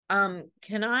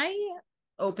Can I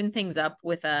open things up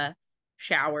with a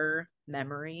shower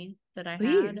memory that I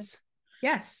Please.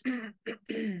 Yes.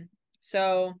 had?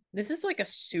 So this is like a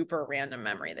super random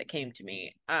memory that came to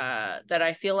me, that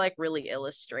I feel like really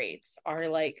illustrates our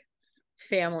like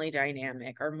family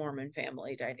dynamic, our Mormon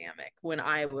family dynamic when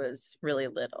I was really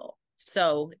little.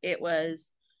 So it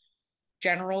was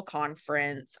general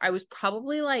conference. I was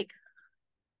probably like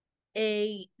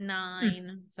 8,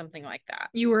 9, something like that.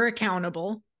 You were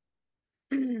accountable.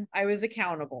 I was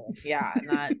accountable. Yeah,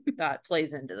 and that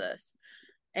plays into this.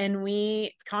 And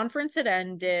conference had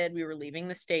ended. We were leaving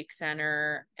the stake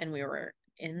center and we were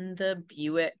in the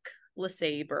Buick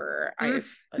LeSabre, I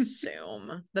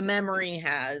assume. The memory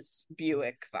has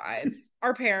Buick vibes.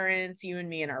 Our parents, you and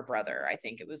me and our brother, I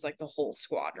think it was like the whole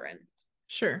squadron.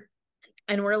 Sure.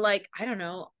 And we're like, I don't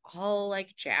know, all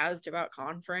like jazzed about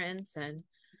conference and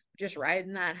just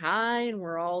riding that high, and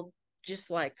we're all just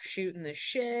like shooting the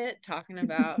shit, talking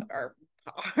about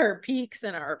our peaks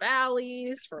and our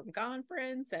valleys from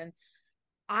conference. And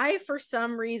I, for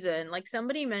some reason, like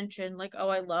somebody mentioned, like, oh,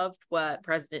 I loved what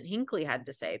President Hinckley had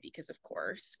to say, because of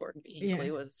course Gordon B.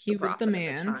 Hinckley was he the was the prophet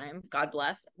at the man. time. God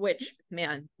bless. Which,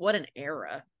 man, what an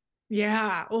era.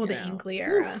 Yeah. Oh, the know. Hinckley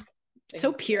era. Whew, the So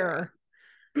Hinckley pure.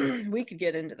 era. We could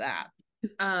get into that.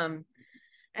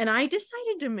 And I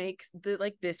decided to make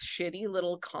this shitty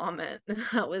little comment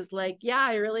that was like, yeah,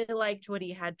 I really liked what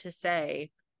he had to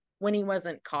say when he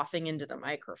wasn't coughing into the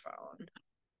microphone.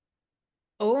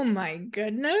 Oh my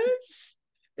goodness.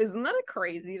 Isn't that a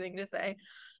crazy thing to say?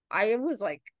 I was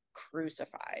like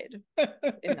crucified in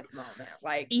the moment.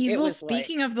 Like Evil it was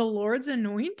speaking like, of the Lord's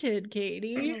anointed,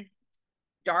 Katie.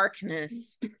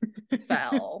 Darkness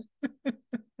fell.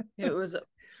 It was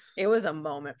a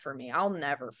moment for me. I'll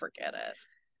never forget it.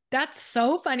 That's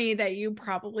so funny that you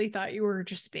probably thought you were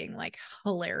just being like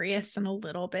hilarious and a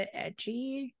little bit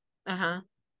edgy. Uh-huh.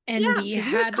 And yeah, we because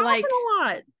he was had coughing like a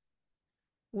lot.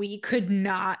 We could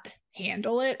not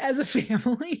handle it as a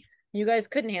family. You guys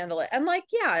couldn't handle it. And like,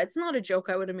 yeah, it's not a joke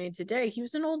I would have made today. He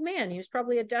was an old man. He was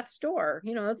probably at death's door.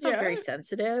 That's not very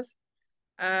sensitive.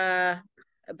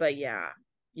 But yeah.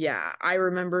 Yeah. I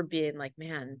remember being like,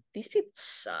 man, these people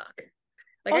suck.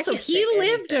 Like, also, I can't he say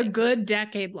lived anything. a good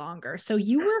decade longer, so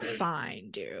you were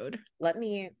fine, dude. Let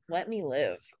me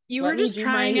live. You were just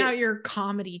trying out your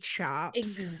comedy chops.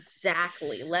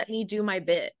 Exactly. Let me do my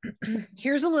bit.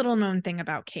 Here's a little known thing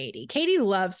about Katie. Katie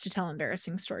loves to tell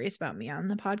embarrassing stories about me on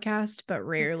the podcast, but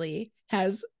rarely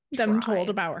has them told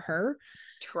about her.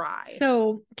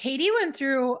 So Katie went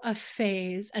through a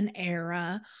phase, an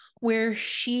era, where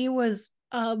she was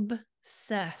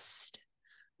obsessed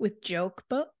with joke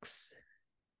books.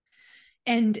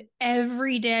 And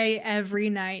every day, every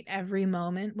night, every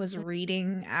moment was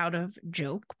reading out of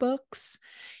joke books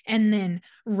and then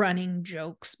running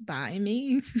jokes by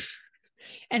me.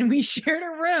 And we shared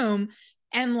a room.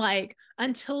 And like,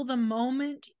 until the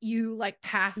moment you like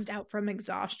passed out from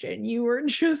exhaustion, you were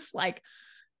just like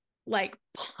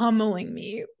pummeling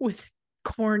me with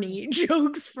corny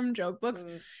jokes from joke books.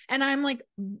 And I'm like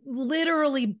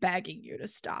literally begging you to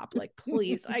stop. Like,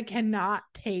 please, I cannot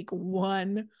take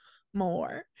one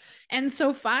more. And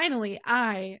so finally,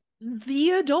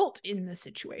 the adult in the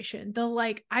situation,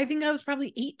 I think I was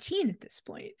probably 18 at this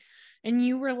point, and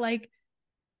you were like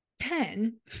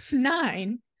 10,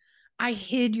 9. I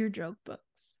hid your joke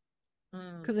books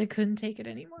because I couldn't take it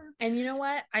anymore. And you know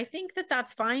what? I think that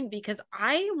that's fine, because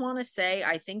I want to say,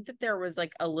 I think that there was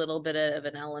like a little bit of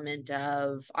an element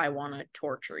of, I want to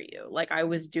torture you. Like I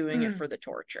was doing it for the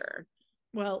torture.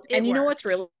 Well, and you know what's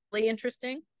really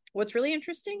interesting? What's really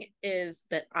interesting is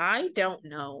that I don't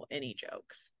know any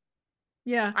jokes.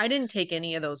 Yeah. I didn't take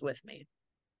any of those with me.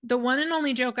 The one and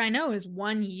only joke I know is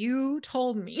one you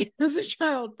told me as a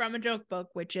child from a joke book,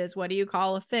 which is, what do you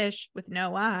call a fish with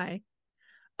no eye?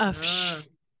 That's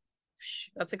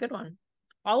a good one.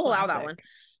 I'll allow that one.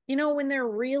 When they're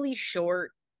really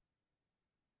short,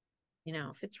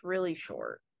 if it's really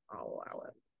short, I'll allow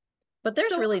it. But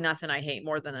there's really nothing I hate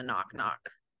more than a knock knock.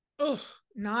 Oh,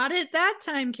 not at that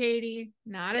time, Katie.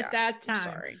 Not at that time.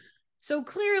 Sorry. So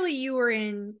clearly you were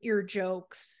in your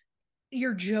jokester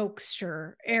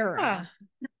era.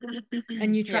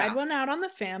 And you tried one out on the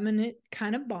fam and it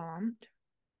kind of bombed.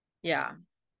 Yeah.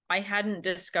 I hadn't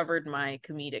discovered my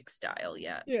comedic style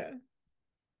yet. Yeah.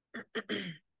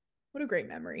 What a great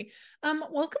memory.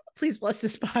 Welcome to Please Bless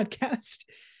This podcast.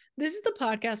 This is the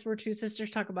podcast where two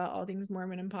sisters talk about all things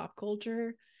Mormon and pop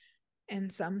culture,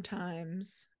 and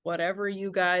sometimes whatever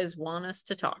you guys want us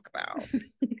to talk about.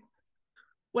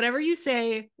 Whatever you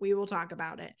say, we will talk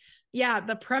about it. Yeah,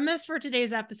 the premise for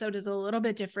today's episode is a little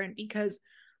bit different because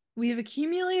we've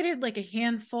accumulated like a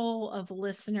handful of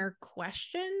listener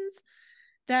questions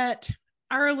that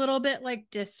are a little bit like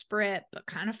disparate, but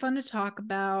kind of fun to talk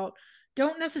about.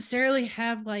 Don't necessarily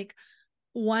have like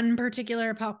one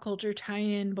particular pop culture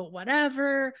tie-in, but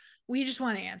whatever. We just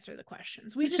want to answer the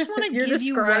questions. We just want to give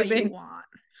you what you want.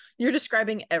 You're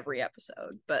describing every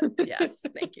episode, but yes,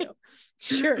 thank you.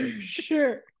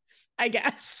 Sure. I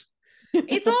guess.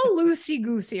 It's all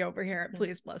loosey-goosey over here at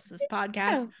Please Bless This podcast.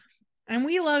 Yeah. And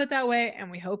we love it that way,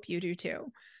 and we hope you do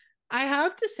too. I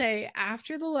have to say,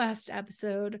 after the last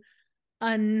episode,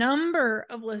 a number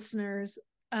of listeners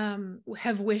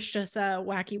have wished us a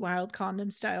Wacky Wild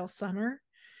Condom style summer.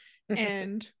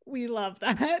 And we love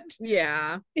that.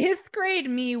 Yeah. 5th grade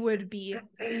me would be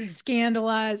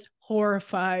scandalized,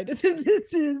 horrified that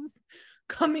this is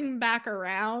coming back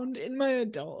around in my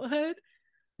adulthood.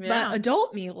 Yeah. But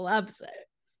adult me loves it.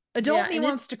 Adult me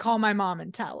wants to call my mom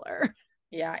and tell her.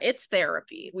 Yeah, it's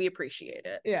therapy. We appreciate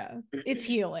it. Yeah, it's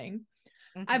healing.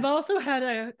 Mm-hmm. I've also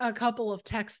had a couple of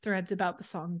text threads about the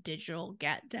song Digital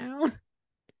Get Down.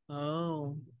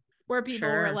 Oh. Where people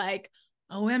were like,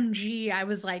 OMG, I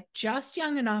was like just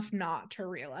young enough not to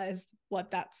realize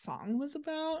what that song was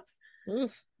about.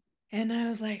 Oof. And I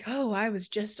was like, oh, I was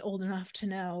just old enough to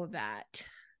know that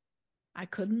I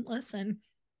couldn't listen.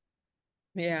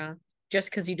 Yeah. Just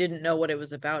because you didn't know what it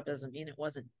was about doesn't mean it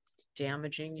wasn't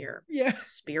damaging your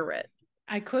spirit.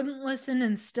 I couldn't listen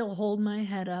and still hold my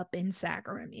head up in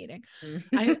sacrament meeting.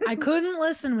 I couldn't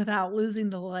listen without losing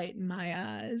the light in my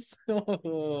eyes.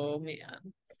 Oh,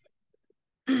 man.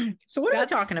 So what are we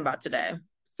talking about today?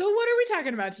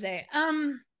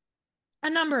 A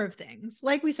number of things.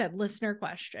 Like we said, listener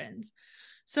questions.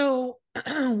 So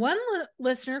one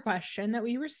listener question that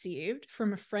we received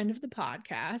from a friend of the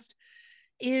podcast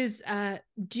is,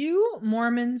 do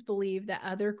Mormons believe that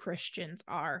other Christians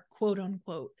are quote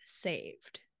unquote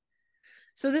saved?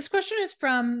 So this question is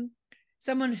from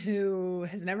someone who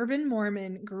has never been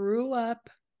Mormon, grew up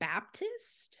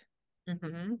Baptist.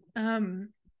 Mm-hmm.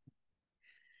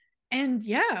 And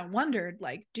yeah, wondered,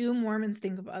 like, do Mormons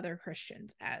think of other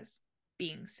Christians as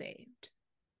being saved?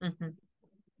 Mm-hmm.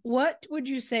 What would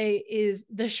you say is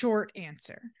the short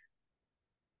answer?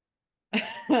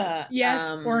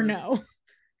 Yes or no?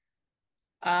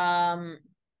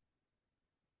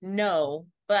 No,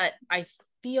 but I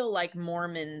feel like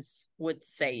Mormons would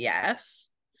say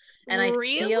yes. And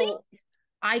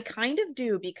I kind of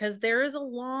do, because there is a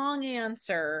long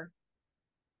answer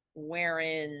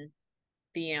wherein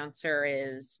the answer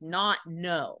is not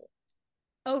no.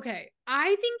 Okay.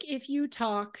 I think if you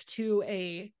talk to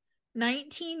a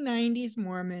 1990s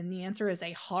Mormon, the answer is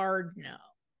a hard no.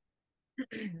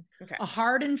 Okay. A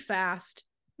hard and fast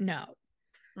no.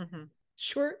 Mm-hmm.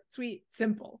 Short, sweet,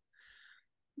 simple.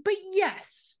 But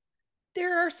yes,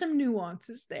 there are some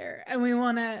nuances there, and we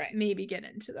want to maybe get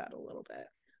into that a little bit.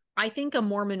 I think a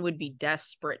Mormon would be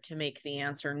desperate to make the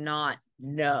answer not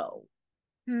no.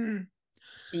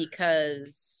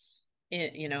 Because,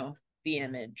 the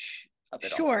image of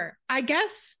it all. Sure. I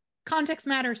guess context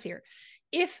matters here.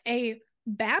 If a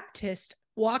Baptist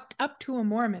walked up to a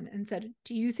Mormon and said,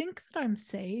 do you think that I'm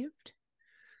saved?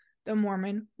 The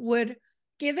Mormon would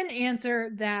give an answer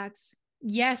that's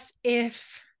yes,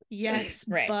 if, yes,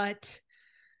 but,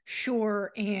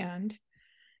 sure, and.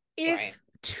 If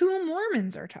two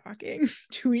Mormons are talking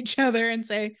to each other and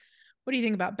say, what do you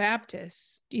think about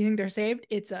Baptists? Do you think they're saved?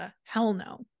 It's a hell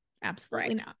no.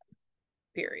 Absolutely not.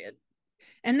 Period.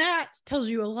 And that tells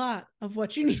you a lot of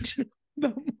what you need to know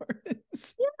about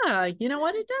Mormons. Yeah, you know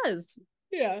what? It does.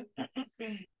 Yeah.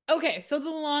 Okay, so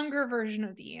the longer version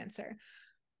of the answer.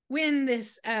 When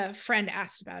this friend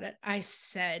asked about it, I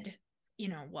said,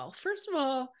 well, first of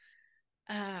all,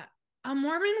 a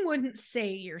Mormon wouldn't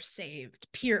say you're saved,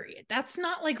 period. That's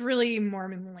not like really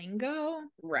Mormon lingo.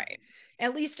 Right.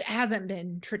 At least it hasn't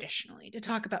been traditionally to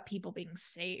talk about people being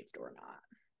saved or not.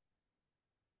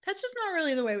 That's just not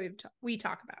really the way we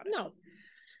talk about it. No.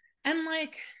 And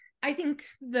like, I think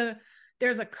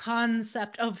there's a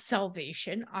concept of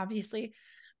salvation, obviously,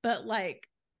 but like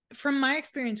from my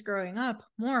experience growing up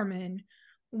Mormon,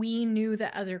 we knew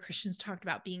that other Christians talked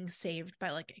about being saved by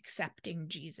like accepting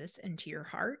Jesus into your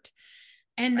heart.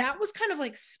 And that was kind of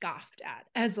like scoffed at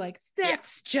as like,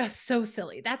 that's just so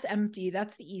silly. That's empty.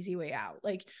 That's the easy way out.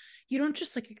 Like, you don't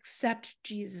just like accept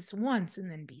Jesus once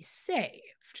and then be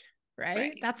saved,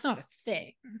 right? That's not a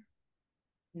thing.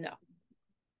 No,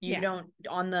 you don't.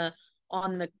 On the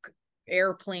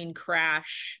airplane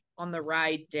crash on the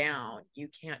ride down, you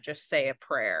can't just say a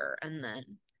prayer and then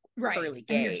pearly gates.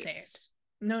 And you're saved.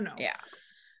 No. Yeah.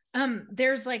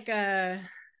 There's like a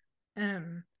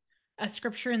a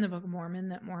scripture in the Book of Mormon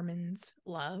that Mormons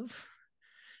love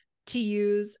to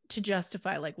use to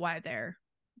justify like why they're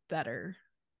better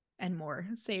and more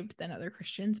saved than other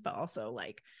Christians, but also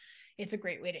like it's a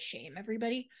great way to shame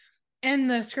everybody. And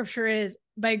the scripture is,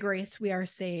 by grace we are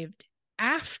saved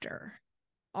after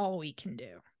all we can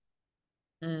do.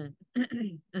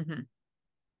 Mm-hmm.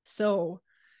 So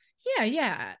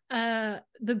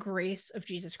the grace of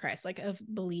Jesus Christ, like of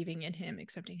believing in him,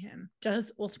 accepting him,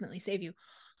 does ultimately save you,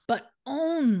 but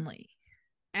only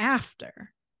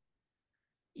after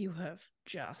you have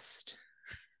just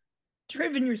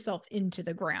driven yourself into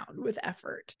the ground with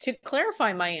effort. To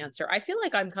clarify my answer, I feel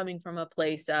like I'm coming from a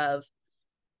place of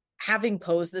having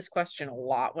posed this question a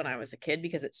lot when I was a kid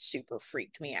because it super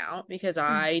freaked me out, because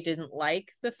I didn't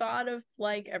like the thought of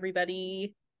like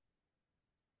everybody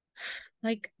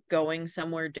like going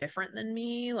somewhere different than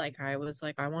me. Like I was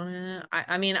like,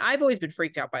 I mean, I've always been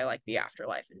freaked out by like the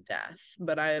afterlife and death,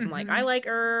 but I'm like, I like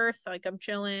Earth, like I'm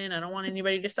chilling, I don't want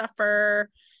anybody to suffer.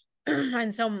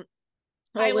 And so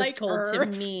what was told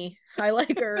Earth. To me, I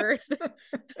like Earth.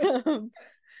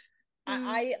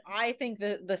 I think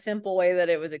that the simple way that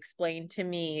it was explained to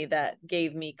me that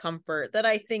gave me comfort, that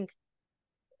I think,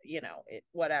 you know,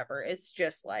 whatever, it's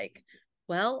just like,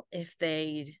 well, if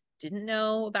they didn't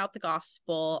know about the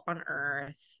gospel on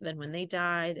Earth, then when they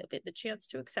die, they'll get the chance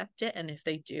to accept it. And if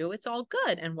they do, it's all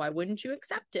good. And why wouldn't you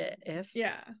accept it? If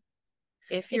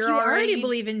you already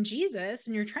believe in Jesus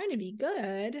and you're trying to be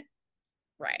good,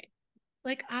 right?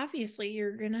 Like obviously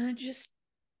you're gonna just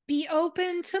be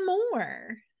open to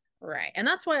more. Right. And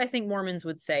that's why I think Mormons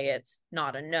would say it's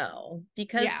not a no,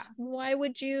 because why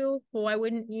wouldn't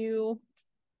you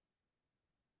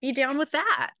be down with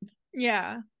that?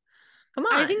 Yeah. Come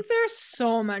on. I think there's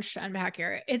so much to unpack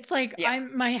here. It's like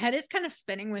my head is kind of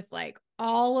spinning with like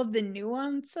all of the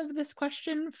nuance of this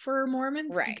question for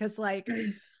Mormons, right? Because like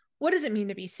what does it mean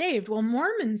to be saved? Well,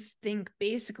 Mormons think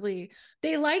basically,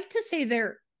 they like to say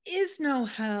there is no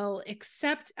hell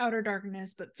except outer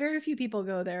darkness, but very few people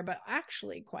go there, but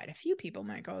actually quite a few people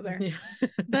might go there.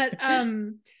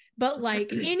 But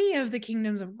like any of the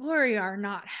kingdoms of glory are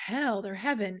not hell, they're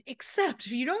heaven, except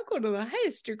if you don't go to the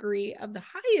highest degree of the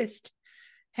highest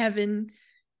heaven,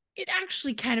 it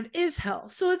actually kind of is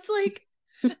hell. So it's like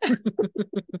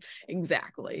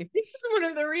exactly. This is one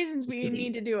of the reasons we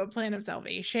need to do a plan of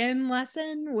salvation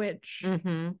lesson, which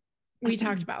we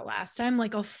talked about last time,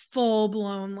 like a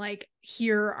full-blown, like,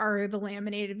 here are the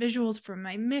laminated visuals from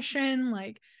my mission,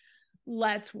 like,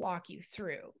 let's walk you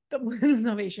through the plan of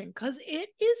salvation, because it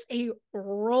is a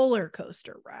roller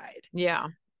coaster ride. Yeah.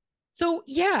 So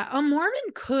yeah, a Mormon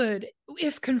could,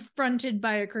 if confronted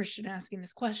by a Christian asking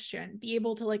this question, be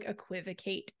able to like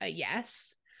equivocate a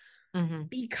yes,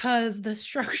 because the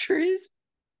structure is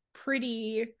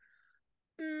pretty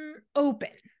open.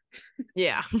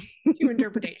 Yeah. To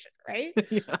interpretation, right?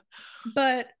 Yeah.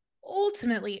 But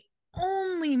ultimately,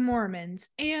 only Mormons,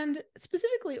 and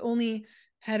specifically only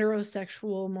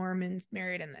heterosexual Mormons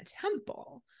married in the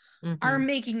temple, are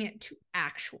making it to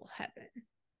actual heaven.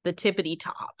 The tippity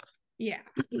top. Yeah.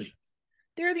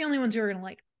 They're the only ones who are going to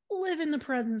like live in the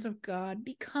presence of God,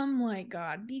 become like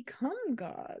God, become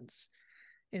gods,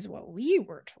 is what we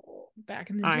were told back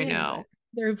in the day. I know.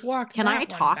 They've walked. Can I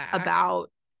talk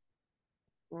about?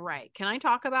 Right. Can I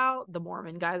talk about the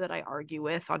Mormon guy that I argue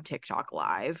with on TikTok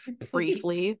Live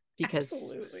briefly? Because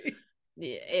absolutely.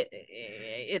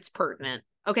 It's pertinent.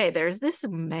 Okay, there's this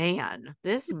man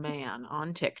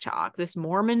on TikTok, this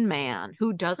Mormon man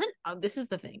who doesn't, this is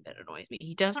the thing that annoys me.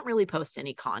 He doesn't really post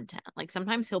any content. Like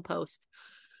sometimes he'll post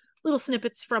little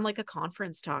snippets from like a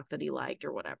conference talk that he liked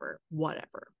or whatever,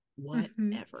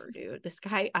 dude. This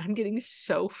guy, I'm getting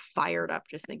so fired up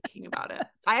just thinking about it.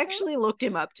 I actually looked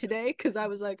him up today because I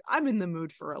was like, I'm in the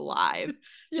mood for a live,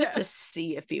 just to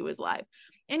see if he was live.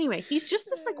 Anyway, he's just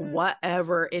this like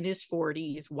whatever in his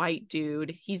 40s white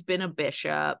dude. He's been a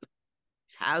bishop,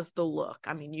 has the look.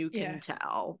 I mean, you can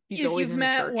tell. He's always in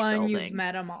a church building. You've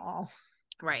met them all.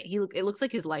 Right. It looks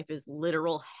like his life is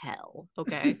literal hell.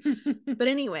 Okay. But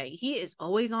anyway, he is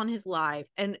always on his live,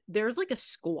 and there's like a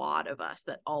squad of us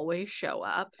that always show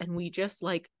up, and we just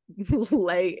like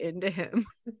lay into him.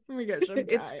 Oh my gosh,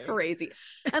 it's crazy.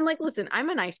 And like, listen, I'm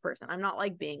a nice person. I'm not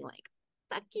like being like,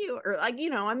 fuck you, or like, you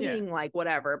know, I'm being like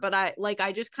whatever, but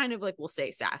I just kind of like will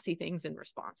say sassy things in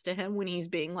response to him when he's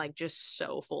being like just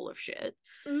so full of shit.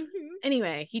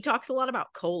 Anyway, he talks a lot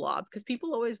about Kolob because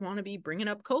people always want to be bringing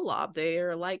up Kolob.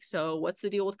 They're like, so what's the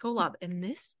deal with Kolob? And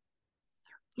this,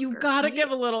 you've got to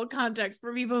give a little context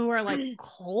for people who are like,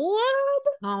 Kolob?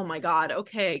 Oh my god.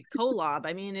 Okay, Kolob.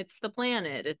 I mean, it's the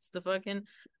planet. It's the fucking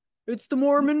It's the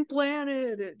Mormon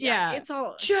planet. Yeah. It's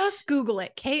all. Just Google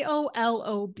it.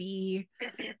 KOLOB.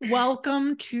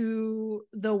 Welcome to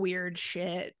the weird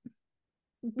shit.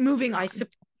 Moving on.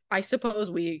 I suppose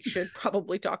we should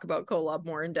probably talk about Kolob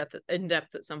more in depth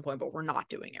at some point, but we're not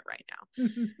doing it right now.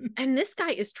 And this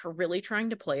guy is really trying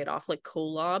to play it off like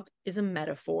Kolob is a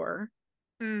metaphor.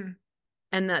 Mm.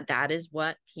 And that is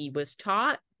what he was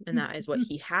taught, and that is what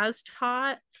he has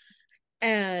taught.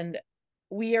 And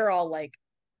we are all like,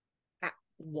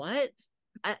 what?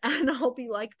 And I'll be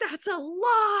like, that's a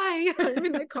lie. I'm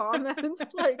in the comments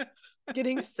like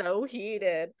getting so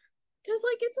heated. Because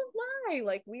like it's a lie.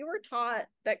 Like we were taught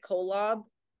that Kolob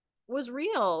was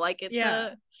real. Like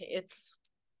it's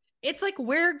like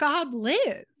where God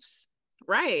lives.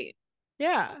 Right.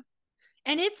 Yeah.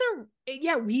 And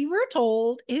we were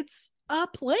told it's a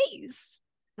place.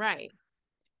 Right.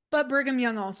 But Brigham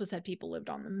Young also said people lived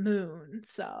on the moon.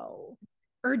 So,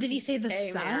 or did he say the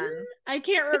sun? Man. I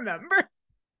can't remember.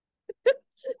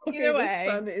 Okay, either way,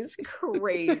 the sun is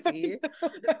crazy.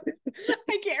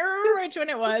 I can't remember which one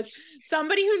it was.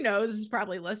 Somebody who knows is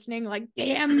probably listening, like,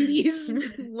 damn these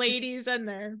ladies and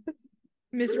their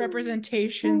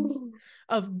misrepresentations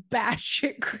of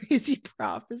batshit crazy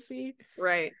prophecy.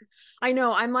 Right. I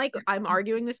know. I'm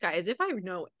arguing this guy as if I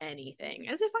know anything,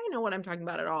 as if I know what I'm talking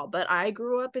about at all. But I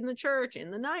grew up in the church in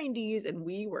the 90s and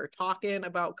we were talking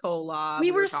about Kolob.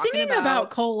 We were singing about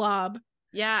Kolob.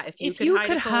 Yeah. If you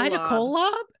could hide a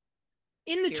Kolob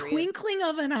in the twinkling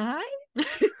of an eye.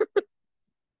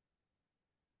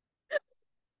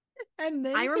 And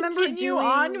then I remember continue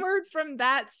onward from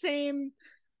that same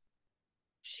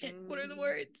shit. What are the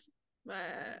words?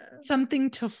 Something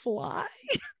to fly.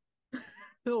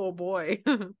 Oh boy.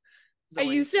 I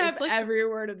used to have every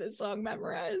word of this song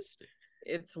memorized.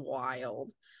 It's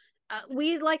wild. I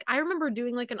remember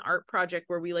doing like an art project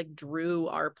where we like drew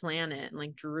our planet and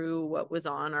like drew what was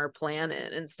on our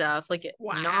planet and stuff. Like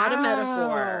not a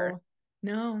metaphor.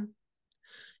 No.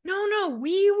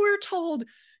 We were told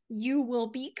you will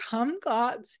become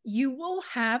gods. You will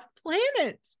have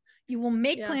planets. You will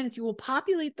make planets. You will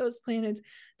populate those planets.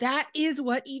 That is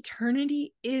what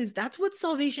eternity is. That's what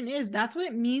salvation is. That's what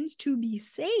it means to be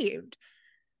saved.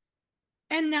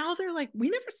 And now they're like, we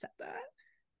never said that.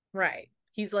 Right.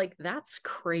 He's like, that's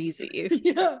crazy.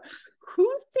 Yeah.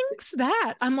 Who thinks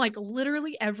that? I'm like,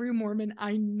 literally every Mormon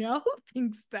I know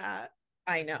thinks that.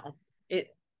 I know. I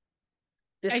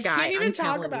can't even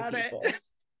talk about it.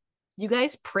 You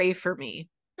guys pray for me.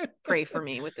 Pray for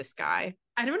me with this guy.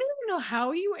 I don't even know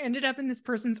how you ended up in this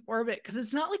person's orbit, because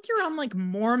it's not like you're on like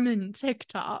Mormon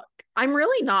TikTok. I'm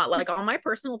really not. Like on my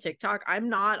personal TikTok, I'm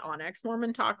not on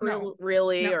ex-Mormon talk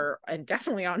really. And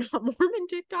definitely on Mormon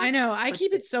TikTok. I know. I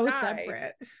keep it so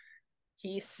separate.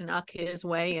 He snuck his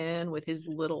way in with his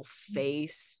little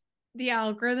face. The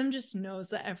algorithm just knows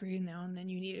that every now and then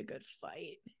you need a good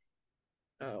fight.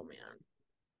 Oh man.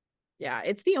 Yeah,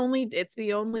 he's the only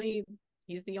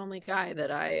guy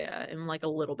that I am like a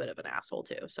little bit of an asshole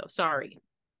to. So sorry.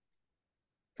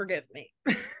 Forgive me.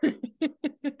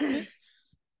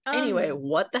 Anyway,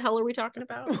 what the hell are we talking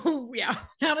about? Oh, yeah.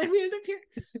 How did we end up here?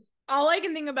 All I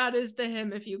can think about is the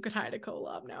hymn "If You Could Hide a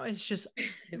Kolob." Now it's just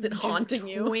is it haunting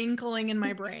you? Twinkling in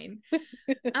my brain.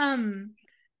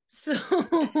 So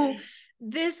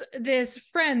this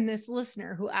friend, this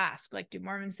listener who asked, like, do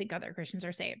Mormons think other Christians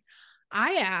are saved?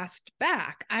 I asked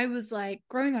back. I was like,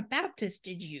 growing up Baptist,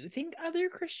 did you think other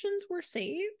Christians were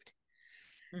saved?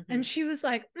 Mm-hmm. And she was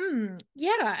like,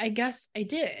 yeah, I guess I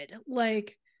did.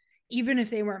 Like, even if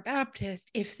they weren't Baptist,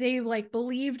 if they like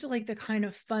believed like the kind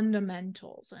of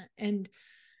fundamentals. And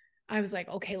I was like,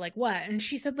 okay, like what? And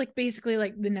she said like basically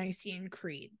like the Nicene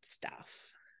Creed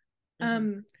stuff.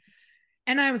 Mm-hmm.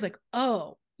 And I was like,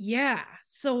 oh yeah,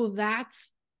 so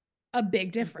that's a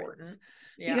big difference.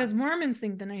 Yeah. Because Mormons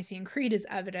think the Nicene Creed is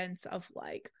evidence of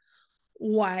like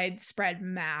widespread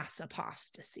mass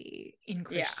apostasy in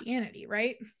Christianity,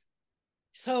 right?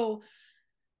 So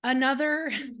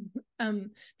another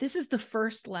this is the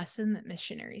first lesson that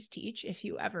missionaries teach if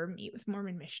you ever meet with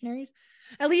Mormon missionaries.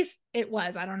 At least it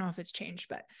was. I don't know if it's changed,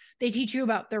 but they teach you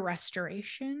about the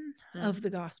restoration of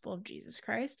the gospel of Jesus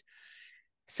Christ.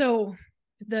 So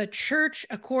the church,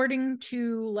 according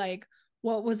to like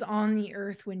what was on the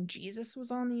earth when Jesus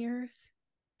was on the earth,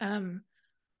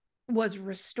 was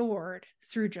restored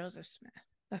through Joseph Smith.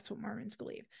 That's what Mormons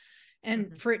believe.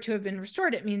 And for it to have been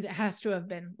restored, it means it has to have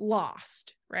been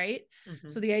lost, right? Mm-hmm.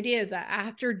 So the idea is that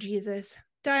after Jesus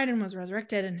died and was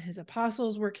resurrected and his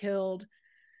apostles were killed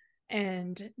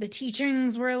and the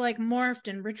teachings were like morphed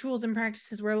and rituals and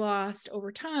practices were lost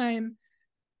over time,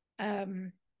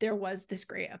 there was this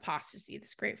great apostasy,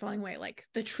 this great falling away. Like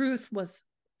the truth was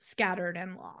scattered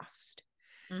and lost.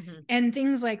 Mm-hmm. And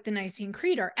things like the Nicene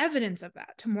Creed are evidence of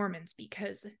that to Mormons,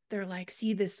 because they're like,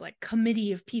 see, this like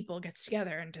committee of people gets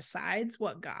together and decides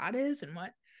what God is and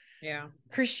what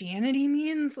Christianity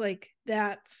means. Like,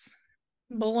 that's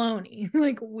baloney.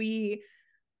 Like, we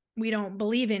don't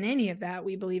believe in any of that.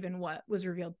 We believe in what was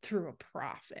revealed through a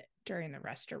prophet during the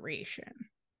Restoration.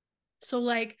 So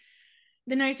like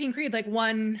the Nicene Creed, like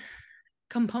one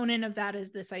component of that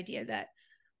is this idea that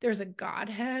there's a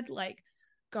Godhead, like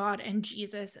God and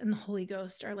Jesus and the Holy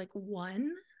Ghost are like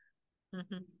one.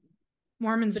 Mm-hmm.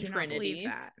 Mormons do not believe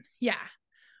that. Yeah.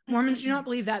 Mormons do not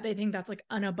believe that. They think that's like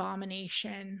an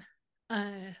abomination,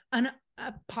 an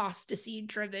apostasy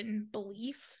driven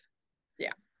belief.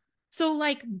 Yeah. So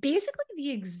like basically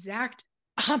the exact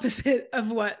opposite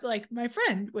of what like my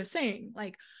friend was saying.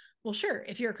 Like, well, sure,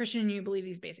 if you're a Christian and you believe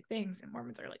these basic things, and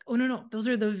Mormons are like, oh no, those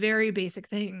are the very basic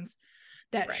things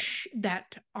that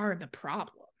that are the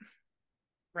problem.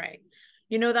 Right.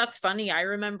 You know, that's funny. I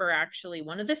remember actually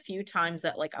one of the few times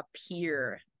that like a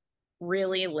peer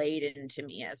really laid into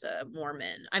me as a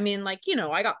Mormon. I mean, like, you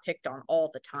know, I got picked on all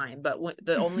the time, but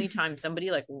the only time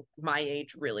somebody like my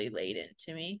age really laid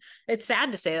into me, it's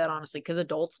sad to say that honestly, because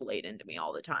adults laid into me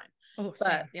all the time. Oh, but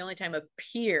same. The only time a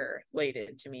peer laid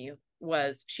into me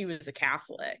was she was a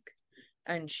Catholic,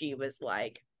 and she was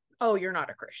like, oh, you're not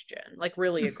a Christian, like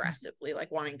really aggressively,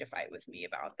 like wanting to fight with me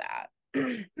about that.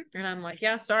 And I'm like,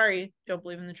 yeah, sorry, don't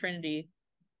believe in the Trinity.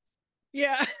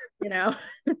 Yeah. You know,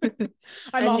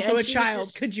 I'm also a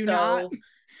child. Could you not?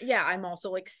 Yeah, I'm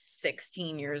also like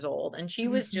 16 years old. And she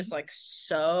was just like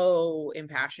so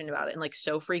impassioned about it and like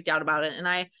so freaked out about it. And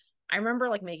I remember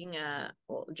like making a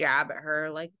jab at her,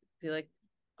 like, be like,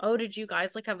 oh, did you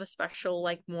guys like have a special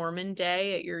like Mormon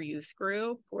day at your youth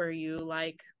group where you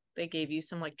like they gave you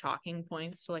some like talking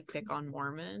points to like pick on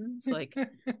Mormons? Like,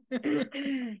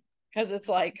 because it's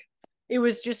like it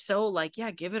was just so like,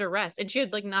 yeah, give it a rest. And she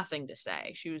had like nothing to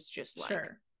say. She was just like,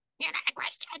 sure, you're not a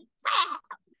Christian.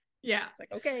 Yeah. It's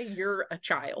like, okay, you're a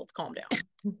child. Calm down.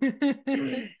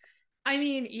 I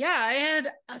mean, yeah, I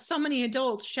had so many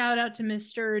adults, shout out to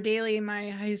Mr. Daly,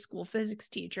 my high school physics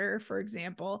teacher, for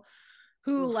example,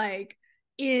 who like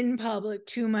in public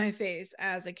to my face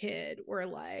as a kid were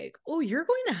like, oh, you're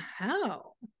going to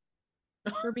hell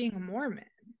for being a Mormon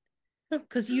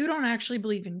because you don't actually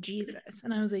believe in Jesus.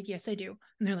 And I was like, yes, I do.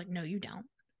 And they're like, no, you don't.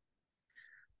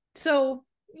 So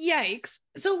yikes.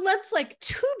 So let's like,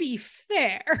 to be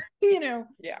fair, you know,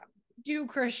 do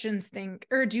Christians think,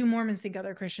 or do Mormons think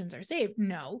other Christians are saved?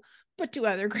 No. But do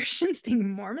other Christians think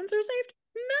Mormons are saved?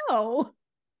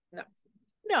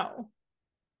 No.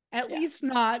 At least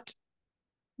not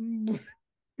in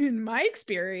my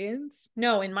experience.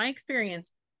 No, in my experience,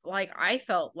 like I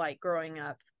felt like growing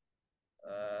up,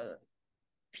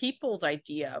 people's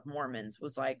idea of Mormons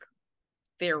was like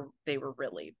they were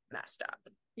really messed up.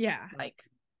 Yeah. Like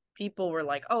people were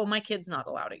like, oh, my kid's not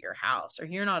allowed at your house, or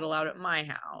you're not allowed at my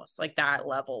house. Like that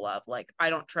level of like, I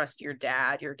don't trust your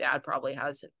dad. Your dad probably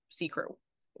has secret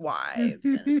wives.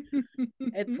 And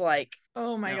it's like,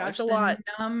 oh my gosh, it's a lot.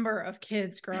 Number of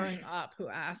kids growing up who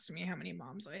asked me how many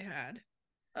moms I had.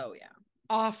 Oh yeah.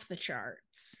 Off the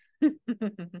charts.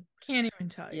 Can't even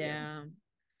tell you. Yeah.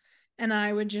 And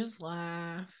I would just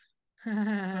laugh.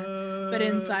 But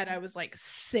inside I was like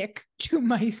sick to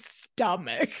my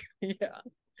stomach. Yeah.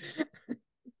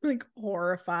 Like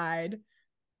horrified.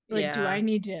 Like, do I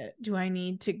need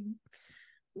to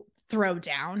throw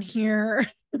down here?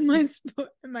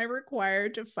 Am I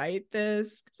required to fight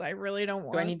this? Because I really don't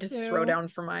want to. Do I need to throw down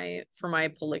for my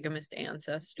polygamist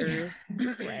ancestors?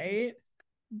 Right?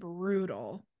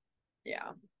 Brutal.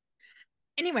 Yeah.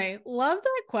 Anyway, love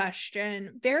that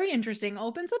question. Very interesting.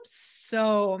 Opens up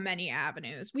so many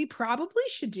avenues. We probably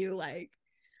should do like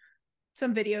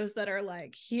some videos that are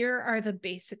like, here are the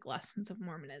basic lessons of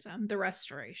Mormonism, the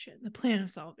restoration, the plan of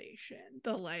salvation,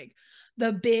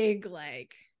 the big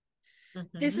like,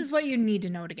 this is what you need to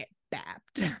know to get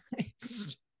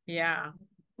baptized. Yeah.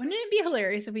 Wouldn't it be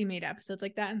hilarious if we made episodes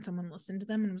like that and someone listened to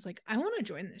them and was like, I want to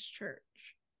join this church?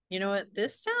 You know what?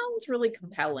 This sounds really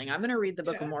compelling. I'm going to read the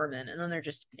Book of Mormon, and then they're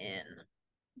just in.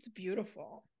 It's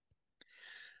beautiful.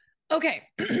 Okay.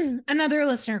 Another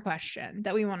listener question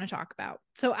that we want to talk about.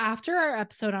 So after our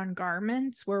episode on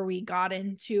garments, where we got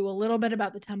into a little bit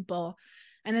about the temple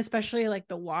and especially like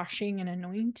the washing and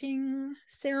anointing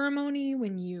ceremony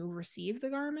when you receive the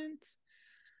garments,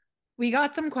 we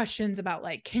got some questions about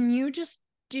like, can you just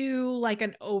do like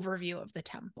an overview of the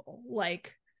temple?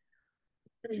 Like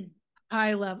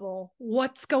high level,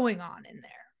 what's going on in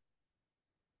there?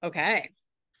 Okay.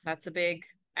 That's a big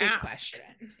question.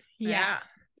 Yeah.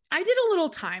 I did a little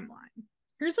timeline.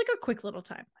 Here's like a quick little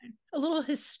timeline, a little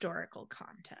historical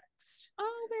context.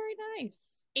 Oh, very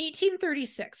nice.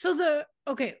 1836. So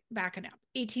backing up.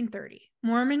 1830.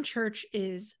 Mormon Church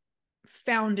is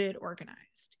founded,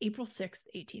 organized. April 6th,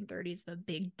 1830 is the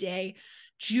big day.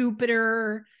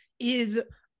 Jupiter is,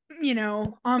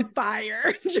 on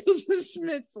fire. Joseph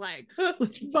Smith's like,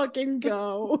 let's fucking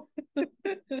go.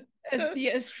 As the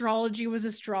astrology was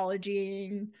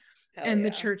astrologying, and the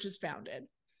church is founded.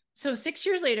 So 6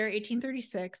 years later,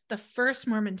 1836, the first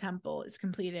Mormon temple is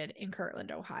completed in Kirtland,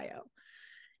 Ohio.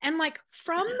 And like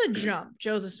from the jump,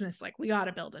 Joseph Smith's like, we got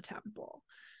to build a temple.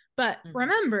 But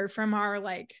remember from our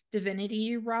like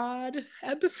divinity rod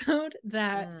episode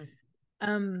that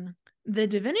the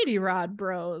divinity rod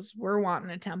bros were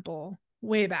wanting a temple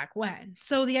way back when.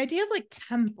 So the idea of like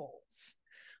temples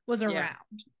was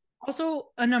around. Also,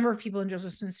 a number of people in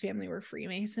Joseph Smith's family were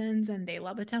Freemasons and they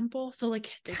love a temple. So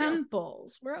like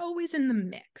temples were always in the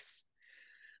mix.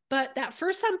 But that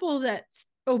first temple that's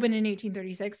opened in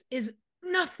 1836 is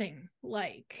nothing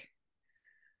like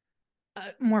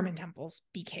Mormon temples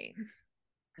became.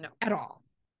 No. At all.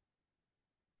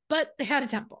 But they had a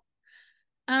temple.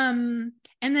 And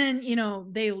then,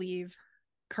 they leave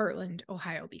Kirtland,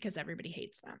 Ohio, because everybody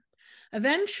hates them.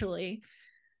 Eventually,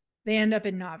 they end up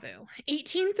in Nauvoo.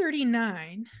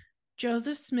 1839,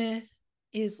 Joseph Smith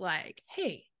is like,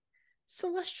 hey,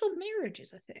 celestial marriage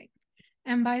is a thing.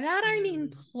 And by that, I mean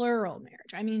plural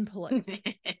marriage. I mean polygamy.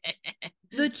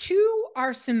 The two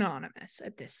are synonymous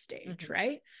at this stage,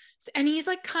 right? And he's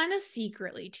like kind of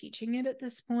secretly teaching it at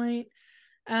this point.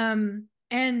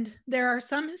 And there are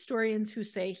some historians who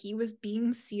say he was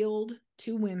being sealed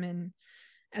to women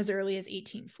as early as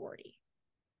 1840.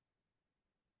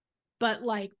 But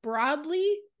like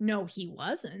broadly, no, he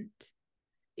wasn't,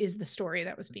 is the story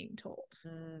that was being told.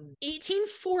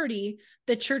 1840,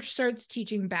 the church starts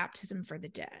teaching baptism for the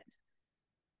dead.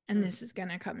 And this is going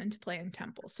to come into play in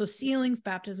temples. So sealings,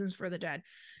 baptisms for the dead.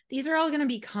 These are all going to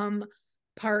become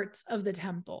parts of the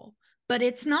temple. But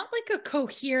it's not like a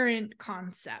coherent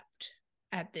concept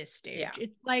at this stage. Yeah.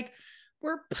 It's like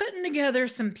we're putting together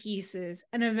some pieces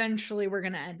and eventually we're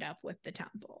going to end up with the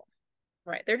temple.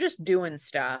 Right. They're just doing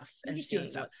stuff and seeing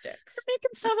what sticks. They're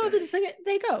making stuff up and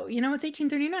they go. It's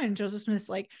 1839. Joseph Smith's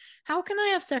like, how can I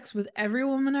have sex with every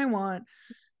woman I want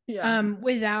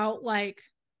without like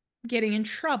getting in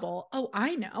trouble? Oh,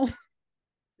 I know.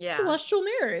 Yeah. Celestial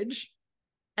marriage.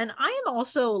 And I am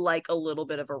also like a little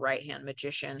bit of a right-hand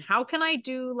magician. How can I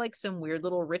do like some weird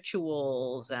little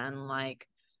rituals and like,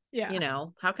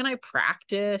 how can I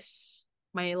practice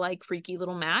my like freaky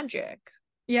little magic?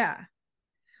 Yeah.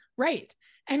 Right.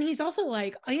 And he's also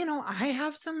like, I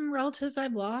have some relatives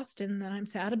I've lost and that I'm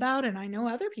sad about, and I know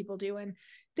other people do. And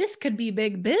this could be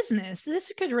big business.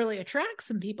 This could really attract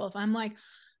some people if I'm like,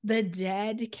 the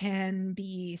dead can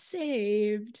be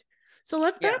saved. So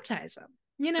let's baptize them.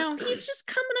 He's just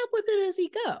coming up with it as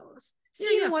he goes,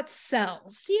 seeing what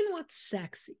sells, seeing what's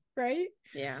sexy, right?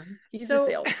 Yeah, he's a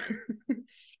salesman.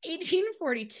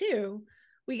 1842,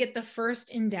 we get the first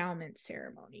endowment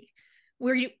ceremony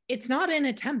where it's not in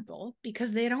a temple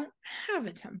because they don't have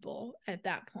a temple at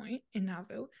that point in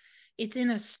Nauvoo. It's in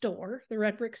a store, the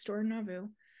Red Brick Store in Nauvoo.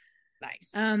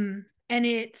 Nice. And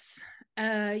it's,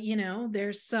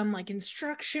 there's some like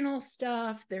instructional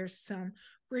stuff. There's some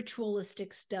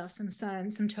ritualistic stuff, some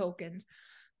signs, some tokens,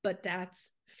 but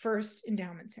that's first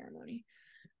endowment ceremony.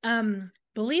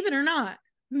 Believe it or not,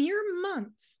 mere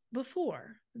months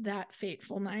before that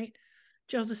fateful night,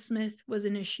 Joseph Smith was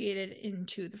initiated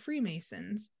into the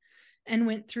Freemasons and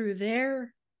went through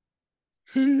their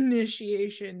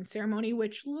initiation ceremony,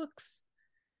 which looks,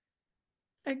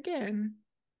 again,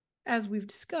 as we've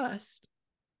discussed,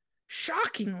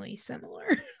 shockingly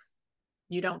similar.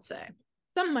 You don't say.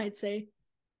 Some might say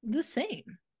the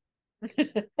same.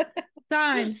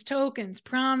 Signs, tokens,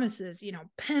 promises,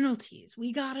 penalties.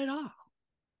 We got it all.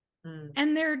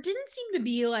 And there didn't seem to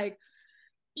be like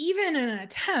even an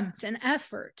attempt, an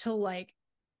effort to like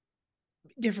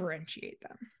differentiate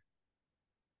them.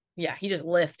 Yeah, he just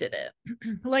lifted it.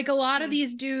 Like a lot of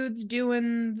these dudes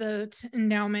doing the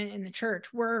endowment in the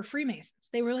church were Freemasons.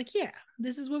 They were like, yeah,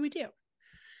 this is what we do.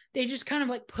 They just kind of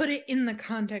like put it in the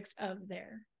context of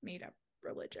their made up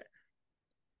religion.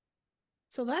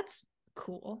 So that's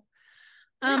cool.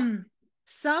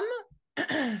 Some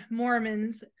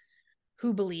Mormons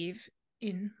who believe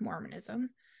in Mormonism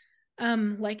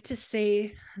like to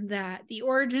say that the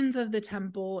origins of the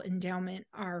temple endowment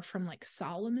are from like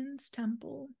Solomon's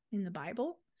temple in the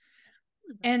Bible.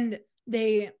 And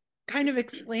they kind of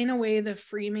explain away the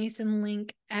Freemason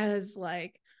link as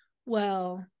like,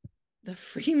 well, the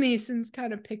Freemasons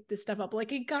kind of picked this stuff up.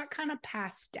 Like it got kind of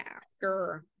passed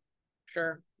down.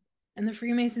 Sure. And the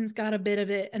Freemasons got a bit of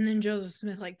it, and then Joseph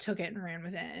Smith like took it and ran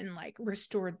with it and like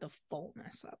restored the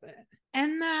fullness of it.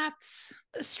 And that's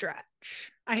a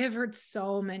stretch. I have heard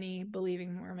so many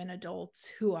believing Mormon adults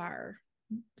who are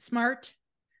smart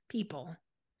people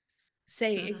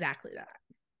say exactly that.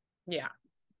 Yeah.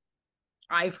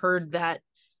 I've heard that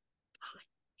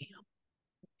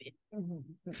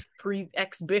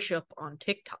ex-bishop on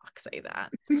TikTok say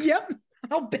that. Yep.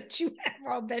 I'll bet you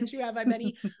have. I bet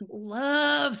he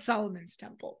loves Solomon's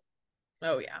Temple.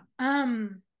 Oh yeah.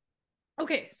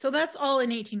 Okay, so that's all in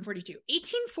 1842.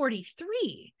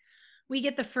 1843, we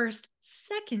get the first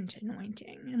second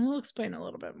anointing, and we'll explain a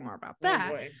little bit more about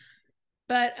that.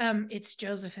 But it's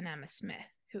Joseph and Emma Smith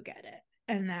who get it,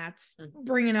 and that's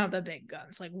bringing out the big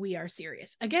guns. Like, we are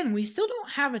serious. Again, we still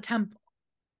don't have a temple,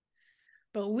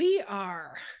 but we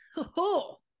are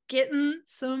getting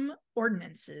some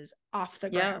ordinances off the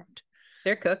ground.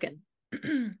 They're cooking.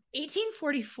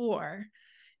 1844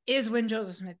 is when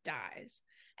Joseph Smith dies.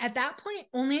 At that point,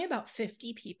 only about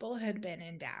 50 people had been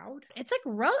endowed. It's like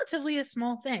relatively a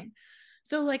small thing.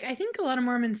 So like, I think a lot of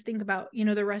Mormons think about, you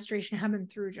know, the restoration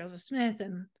happened through Joseph Smith,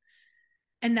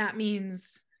 and that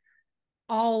means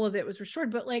all of it was restored.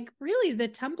 But like, really, the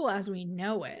temple as we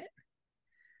know it,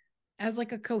 as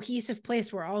like a cohesive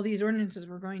place where all these ordinances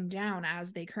were going down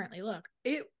as they currently look,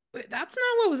 that's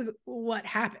not what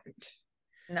happened.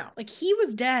 No. Like, he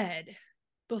was dead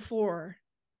before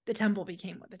the temple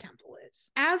became what the temple is.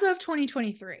 As of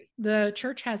 2023, the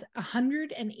church has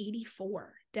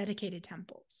 184 dedicated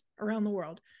temples around the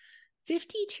world,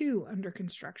 52 under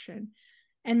construction,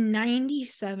 and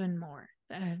 97 more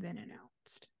that have been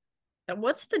announced. And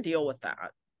what's the deal with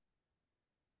that?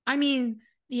 I mean,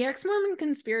 the ex-Mormon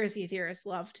conspiracy theorists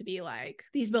love to be like,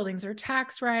 these buildings are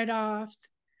tax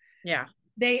write-offs. Yeah.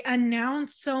 They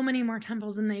announce so many more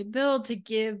temples than they build to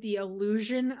give the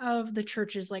illusion of the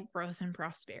church's like growth and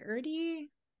prosperity.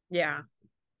 Yeah.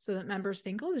 So that members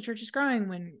think, oh, the church is growing,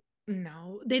 when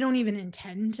no, they don't even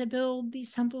intend to build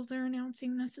these temples they're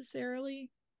announcing necessarily.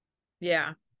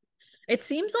 Yeah. It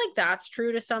seems like that's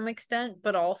true to some extent,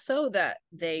 but also that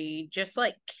they just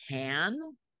like can.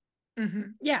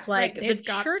 Yeah, like right. They've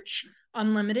got church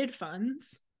unlimited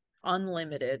funds.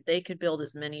 Unlimited. They could build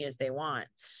as many as they want.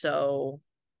 So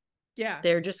yeah,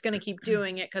 they're just going to keep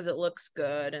doing it because it looks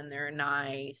good and they're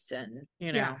nice, and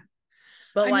you know. Yeah.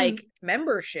 But I mean,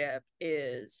 membership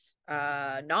is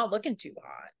not looking too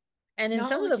hot. And in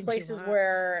some of the places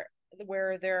where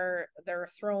they're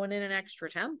throwing in an extra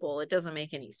temple, it doesn't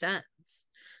make any sense.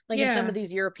 Like in some of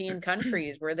these European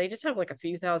countries where they just have like a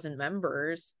few thousand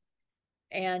members,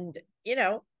 and you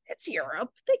know, it's Europe.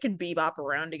 They can bebop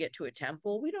around to get to a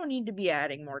temple. We don't need to be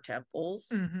adding more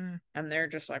temples. And they're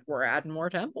just like, we're adding more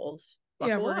temples.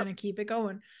 Buckle we're going to keep it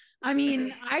going. I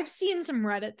mean, I've seen some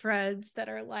Reddit threads that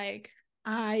are like,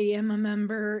 I am a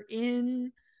member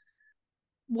in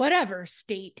whatever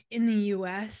state in the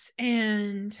US,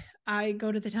 and I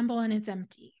go to the temple and it's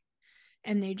empty.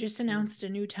 And they just announced a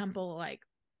new temple like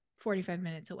 45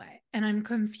 minutes away. And I'm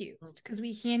confused because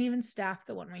we can't even staff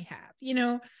the one we have, you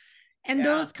know? And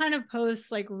those kind of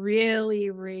posts like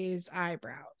really raise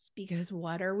eyebrows, because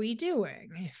what are we doing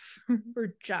if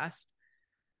we're just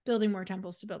building more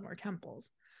temples to build more temples?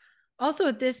 Also,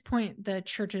 at this point, the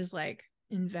church's like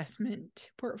investment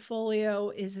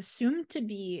portfolio is assumed to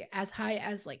be as high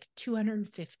as like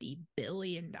 $250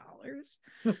 billion.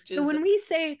 So when we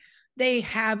say they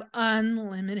have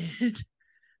unlimited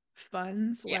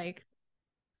funds, like,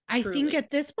 I think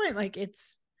at this point, like,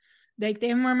 it's like they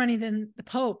have more money than the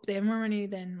Pope. They have more money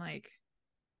than like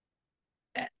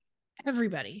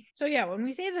everybody. So yeah, when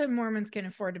we say that Mormons can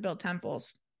afford to build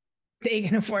temples, they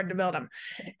can afford to build them,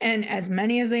 and as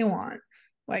many as they want.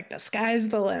 Like, the sky's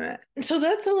the limit. So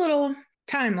that's a little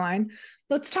timeline.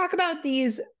 Let's talk about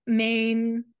these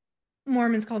main,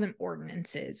 Mormons call them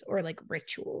ordinances, or like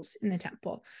rituals in the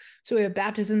temple. So we have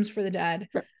baptisms for the dead,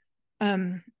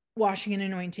 washing and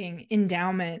anointing,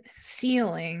 endowment,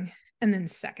 sealing, and then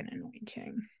second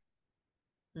anointing.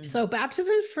 So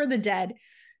baptisms for the dead,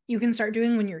 you can start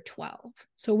doing when you're 12.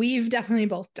 So we've definitely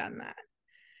both done that.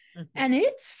 And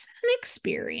it's an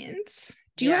experience.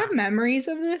 Do you have memories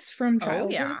of this from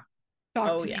childhood?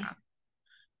 Talk to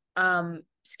me.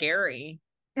 Scary.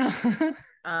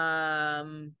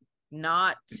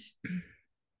 Not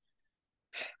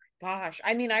Gosh,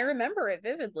 I mean, I remember it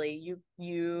vividly.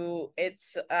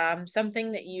 It's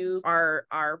something that you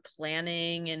are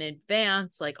planning in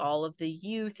advance. Like all of the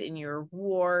youth in your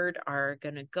ward are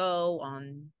gonna go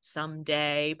on some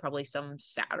day, probably some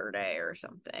Saturday or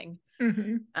something,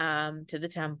 to the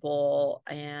temple,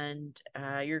 and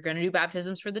you're gonna do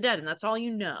baptisms for the dead, and that's all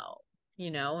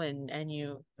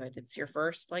but it's your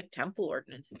first like temple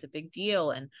ordinance. It's a big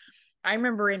deal. And I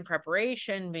remember in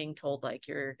preparation being told like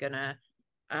you're gonna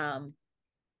um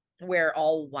wear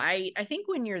all white. I think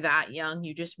when you're that young,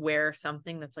 you just wear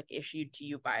something that's like issued to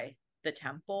you by the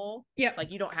temple. Yeah.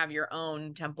 Like you don't have your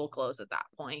own temple clothes at that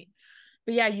point.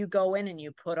 But yeah, you go in and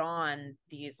you put on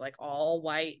these like all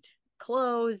white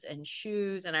clothes and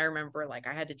shoes. And I remember like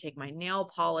I had to take my nail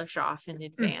polish off in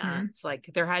advance. Like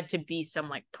there had to be some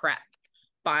like prep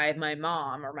by my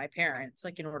mom or my parents,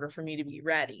 like in order for me to be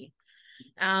ready.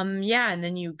 Yeah, and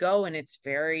then you go and it's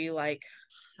very like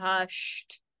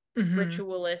hushed,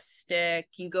 ritualistic.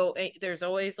 You go, there's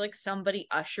always like somebody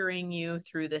ushering you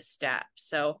through the steps.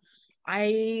 So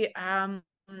I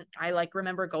like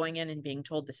remember going in and being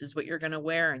told this is what you're going to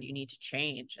wear and you need to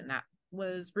change, and that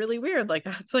was really weird. Like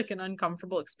that's like an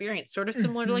uncomfortable experience, sort of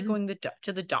similar to like going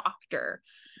to the doctor.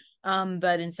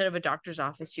 But instead of a doctor's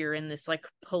office, you're in this like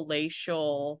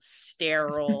palatial,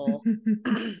 sterile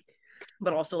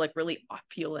but also like really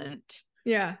opulent.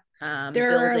 Yeah. There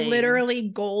building. are literally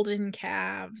golden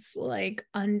calves like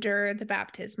under the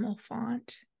baptismal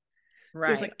font. Right.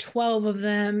 There's like 12 of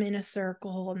them in a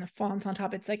circle and the font's on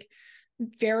top. It's like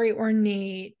very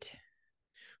ornate,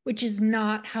 which is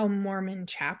not how Mormon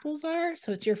chapels are.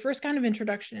 So it's your first kind of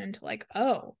introduction into like,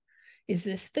 oh, is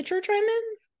this the church I'm in?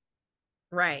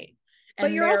 Right.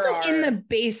 But you're also in the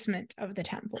basement of the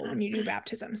temple when you do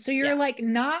baptism. So you're like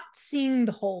not seeing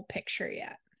the whole picture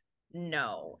yet.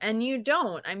 No, and you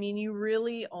don't. I mean, you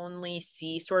really only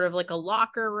see sort of like a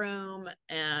locker room,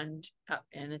 and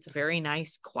it's a very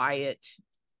nice, quiet,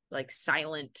 like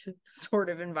silent sort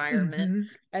of environment.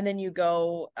 And then you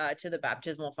go to the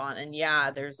baptismal font, and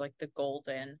yeah, there's like the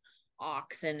golden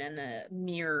oxen and the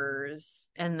mirrors,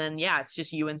 and then yeah, it's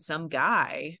just you and some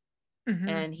guy,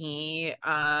 and he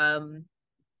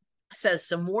says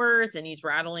some words and he's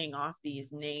rattling off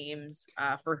these names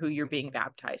for who you're being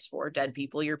baptized for, dead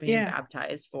people you're being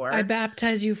baptized for. I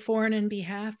baptize you for and in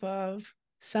behalf of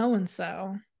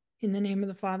so-and-so in the name of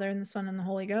the Father and the Son and the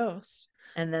Holy Ghost.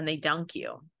 And then they dunk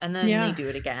you, and then they do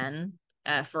it again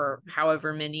for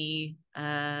however many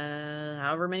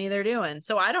they're doing.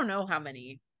 So I don't know how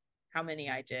many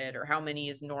I did or how many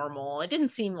is normal. It didn't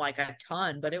seem like a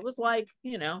ton, but it was like,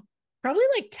 probably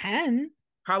like 10.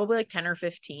 Probably like 10 or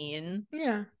 15.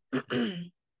 Yeah.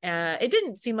 It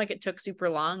didn't seem like it took super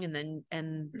long,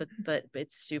 but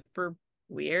it's super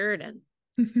weird, and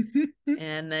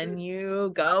and then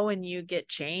you go and you get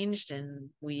changed, and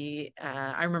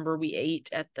I remember we ate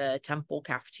at the temple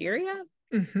cafeteria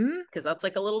because that's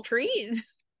like a little treat.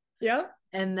 Yeah.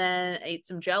 And then ate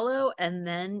some Jello, and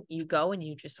then you go and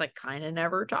you just like kind of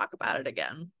never talk about it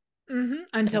again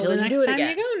until the next time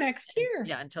you go next year.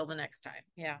 Yeah, until the next time.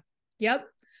 Yeah. Yep.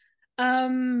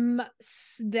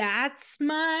 That's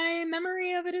my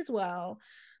memory of it as well.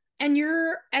 And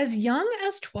you're as young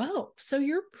as 12, so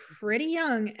you're pretty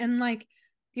young, and like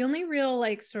the only real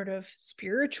like sort of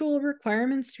spiritual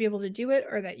requirements to be able to do it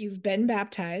are that you've been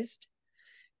baptized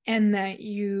and that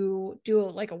you do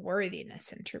like a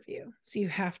worthiness interview. So you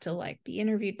have to like be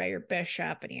interviewed by your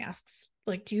bishop, and he asks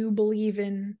like, do you believe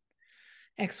in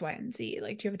X, Y, and Z?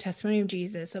 Like, do you have a testimony of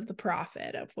Jesus, of the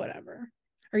prophet, of whatever?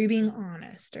 Are you being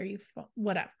honest? Are you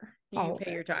whatever? Do you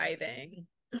pay your tithing?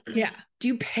 Yeah. Do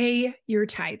you pay your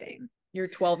tithing? Your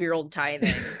 12-year-old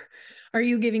tithing. Are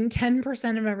you giving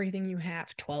 10% of everything you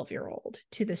have, 12-year-old,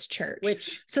 to this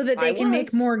church? So that they can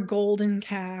make more golden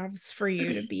calves for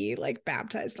you to be like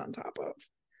baptized on top of.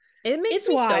 It makes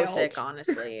me so sick,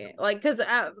 honestly. Like, because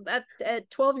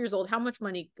at 12 years old, how much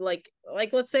money, like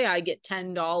let's say I get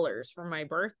 $10 for my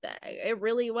birthday. It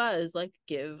really was like,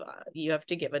 you have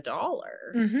to give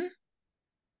 $1.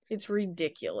 It's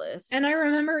ridiculous. And I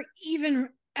remember even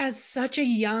as such a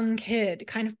young kid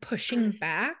kind of pushing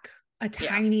back a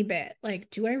tiny bit. Like,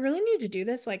 do I really need to do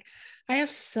this? Like, I have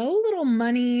so little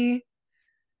money,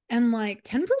 and like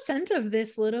 10% of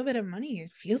this little bit of money,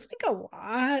 it feels like a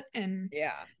lot.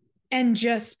 And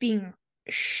just being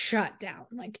shut down.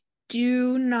 Like,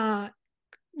 do not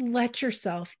let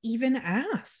yourself even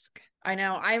ask. I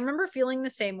know. I remember feeling the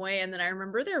same way. And then I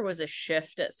remember there was a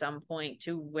shift at some point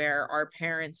to where our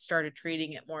parents started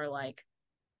treating it more like,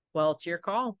 well, it's your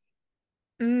call.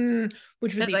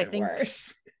 Which was even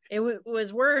worse. It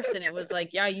was worse. And it was like,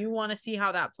 yeah, you want to see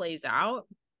how that plays out?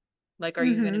 Like, are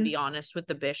you going to be honest with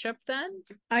the bishop then?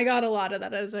 I got a lot of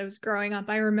that as I was growing up.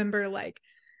 I remember like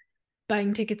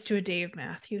buying tickets to a Dave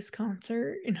Matthews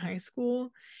concert in high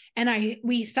school. And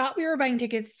we thought we were buying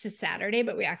tickets to Saturday,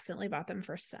 but we accidentally bought them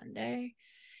for Sunday.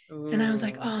 Ooh. And I was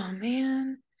like, oh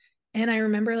man. And I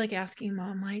remember like asking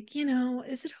mom, like, you know,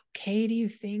 is it okay, do you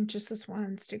think, just this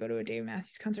once to go to a Dave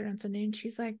Matthews concert on Sunday? And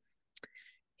she's like,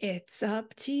 it's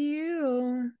up to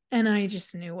you. And I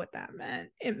just knew what that meant.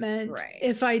 It meant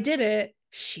if I did it,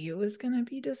 she was going to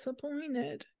be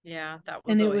disappointed. Yeah, that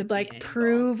was. And it would like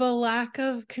prove a lack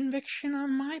of conviction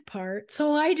on my part.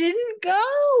 So I didn't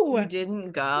go. You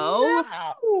didn't go?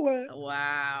 No.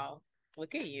 Wow.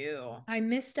 Look at you. I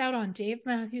missed out on Dave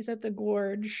Matthews at the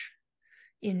Gorge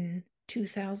in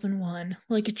 2001,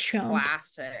 like a chump.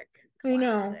 Classic. I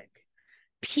know.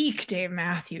 Peak Dave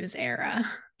Matthews era.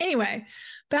 Anyway,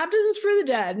 baptisms for the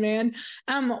dead, man.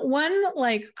 One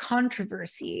like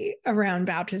controversy around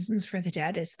baptisms for the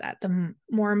dead is that the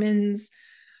Mormons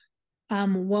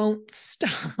won't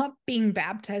stop being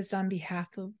baptized on behalf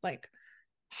of like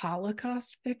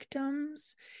Holocaust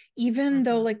victims, even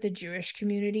though like the Jewish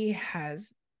community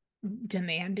has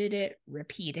demanded it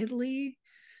repeatedly.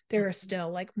 There are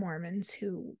still like Mormons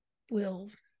who will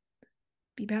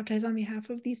be baptized on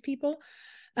behalf of these people.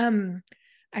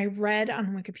 I read on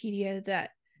Wikipedia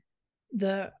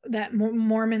that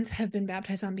Mormons have been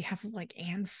baptized on behalf of like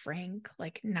Anne Frank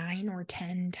like 9 or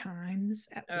 10 times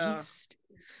at least.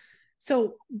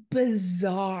 So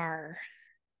bizarre.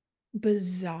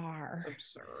 It's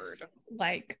absurd.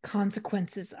 Like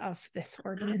consequences of this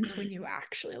ordinance when you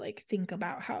actually like think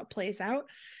about how it plays out.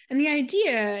 And the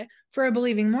idea for a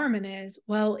believing Mormon is,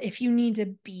 well, if you need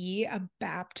to be a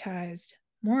baptized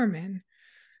Mormon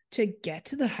to get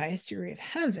to the highest degree of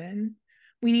heaven,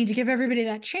 we need to give everybody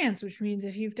that chance, which means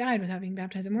if you've died without being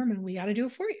baptized a Mormon, we got to do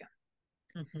it for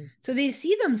you. So they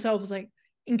see themselves like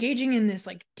engaging in this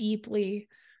like deeply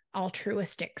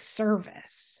altruistic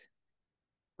service.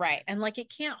 Right. And like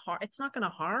it's not going to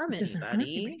harm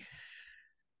anybody.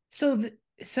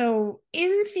 So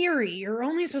in theory, you're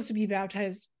only supposed to be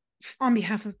baptized on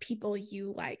behalf of people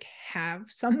you like have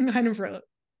some kind of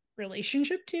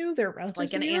relationship to, their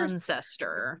relatives, like an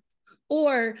ancestor,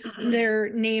 or their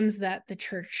names that the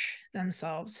church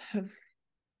themselves have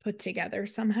put together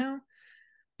somehow.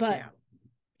 But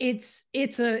it's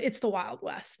the Wild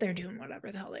West. They're doing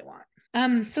whatever the hell they want.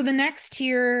 So the next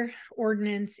tier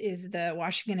ordinance is the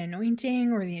washing and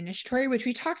anointing, or the initiatory, which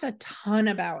we talked a ton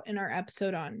about in our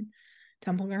episode on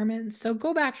temple garments. So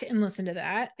go back and listen to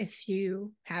that if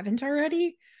you haven't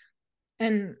already.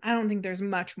 And I don't think there's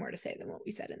much more to say than what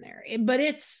we said in there, but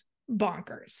it's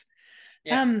bonkers.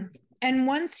 And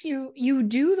once you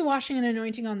do the washing and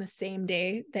anointing on the same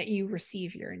day that you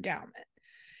receive your endowment.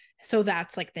 So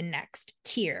that's like the next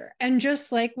tier. And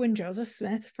just like when Joseph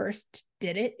Smith first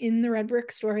did it in the Red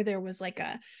Brick Store, there was like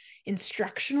a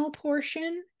instructional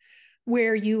portion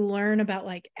where you learn about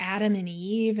like Adam and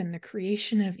Eve and the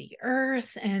creation of the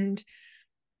earth and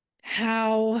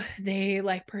how they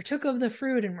like partook of the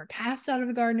fruit and were cast out of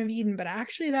the Garden of Eden, but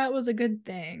actually that was a good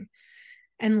thing.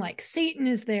 And like Satan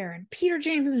is there, and Peter,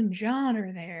 James, and John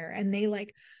are there, and they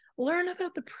like learn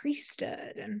about the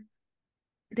priesthood, and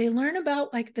they learn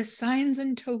about like the signs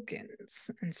and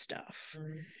tokens and stuff.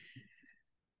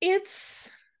 It's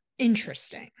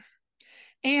interesting.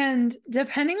 And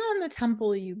depending on the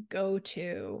temple you go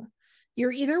to,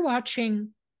 you're either watching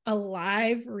a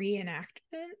live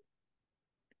reenactment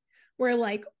where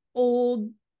like old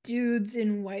dudes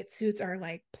in white suits are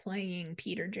like playing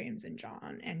Peter, James, and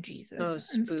John and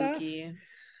Jesus and stuff.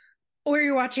 Or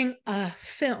you're watching a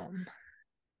film,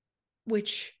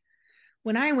 which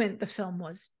when I went, the film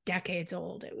was decades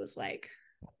old. It was like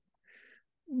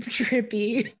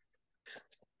trippy.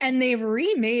 And they've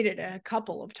remade it a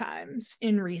couple of times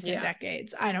in recent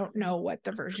decades. I don't know what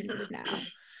the version is now.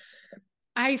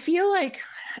 I feel like,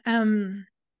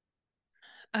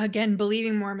 again,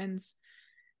 believing Mormons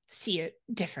see it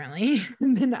differently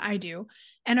than I do,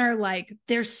 and are like,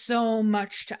 there's so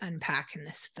much to unpack in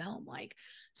this film, like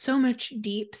so much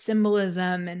deep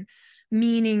symbolism and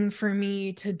meaning for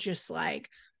me to just like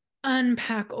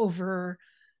unpack over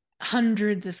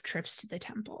hundreds of trips to the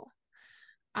temple.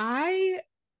 I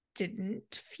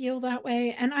didn't feel that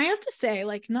way. And I have to say,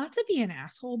 like, not to be an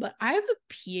asshole, but I have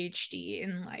a PhD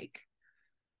in like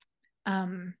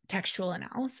textual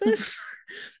analysis.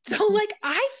 So like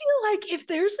I feel like if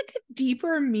there's like a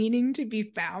deeper meaning to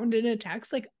be found in a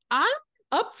text, like I'm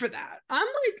up for that. I'm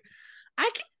like,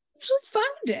 I can usually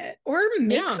find it or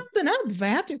make something up if I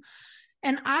have to.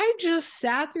 And I just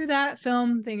sat through that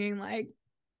film thinking like,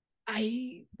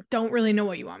 I don't really know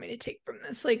what you want me to take from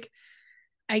this. Like,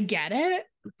 I get it.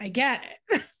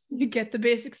 You get the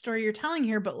basic story you're telling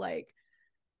here, but like,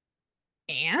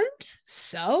 and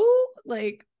so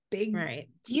like big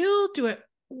deal. Do it.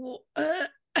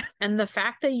 And the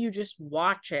fact that you just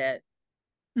watch it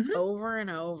over and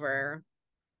over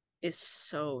is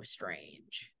so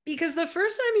strange. Because the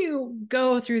first time you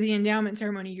go through the endowment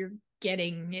ceremony, you're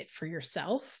getting it for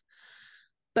yourself.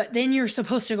 But then you're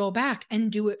supposed to go back and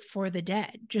do it for the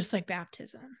dead, just like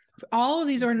baptism. For all of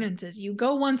these ordinances, you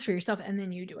go once for yourself and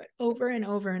then you do it over and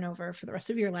over and over for the rest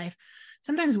of your life,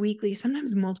 sometimes weekly,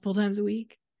 sometimes multiple times a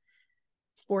week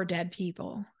for dead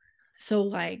people. So,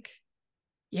 like,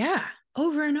 yeah,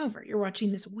 over and over, you're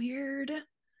watching this weird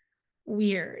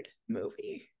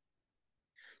movie.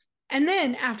 And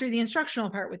then after the instructional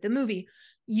part with the movie,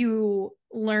 you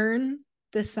learn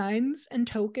the signs and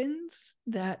tokens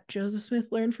that Joseph Smith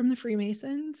learned from the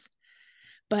Freemasons,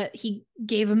 but he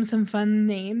gave them some fun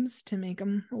names to make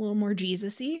them a little more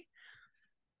Jesus-y.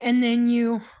 And then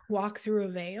you walk through a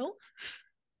veil,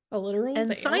 a literal and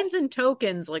veil. Signs and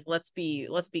tokens, like let's be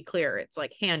clear, it's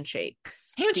like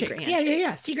handshakes. Secret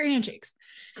handshakes.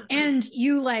 And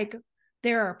you like,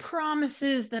 there are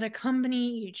promises that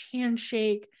accompany each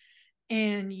handshake,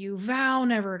 and you vow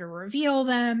never to reveal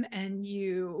them. And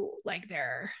you like,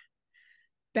 they're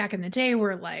back in the day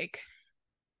were like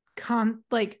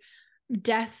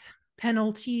death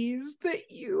penalties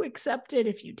that you accepted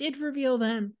if you did reveal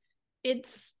them.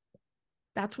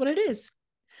 That's what it is.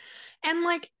 And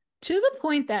like, to the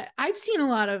point that I've seen a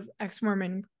lot of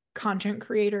ex-Mormon content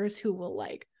creators who will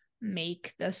like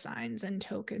make the signs and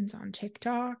tokens on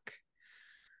TikTok,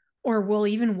 or will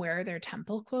even wear their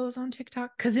temple clothes on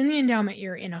TikTok. Because in the endowment,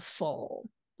 you're in a full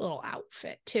little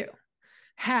outfit too.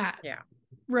 Hat,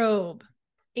 robe,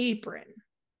 apron.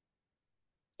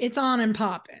 It's on and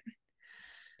popping.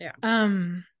 Yeah.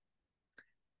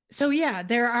 So yeah,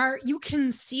 you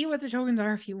can see what the tokens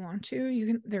are if you want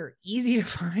to. They're easy to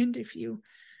find if you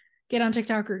get on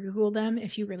TikTok or Google them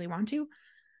if you really want to.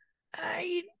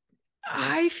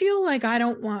 I feel like I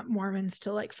don't want Mormons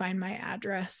to like find my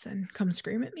address and come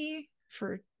scream at me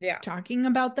for talking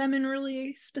about them in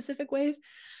really specific ways,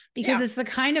 because it's the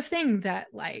kind of thing that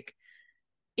like,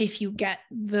 if you get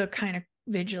the kind of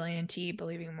vigilante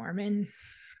believing Mormon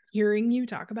hearing you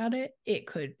talk about it, it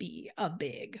could be a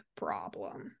big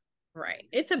problem. Right.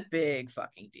 It's a big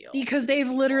fucking deal. Because they've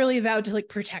literally vowed to like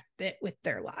protect it with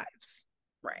their lives.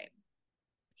 Right.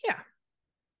 Yeah.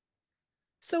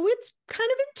 So it's kind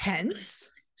of intense.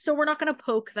 So we're not going to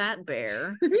poke that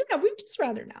bear. Yeah, we'd just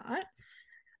rather not.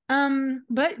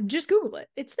 But just Google it.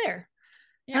 It's there.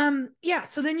 Yeah.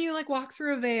 So then you like walk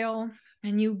through a veil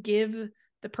and you give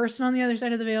the person on the other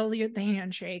side of the veil the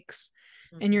handshakes,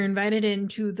 and you're invited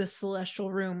into the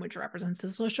celestial room, which represents the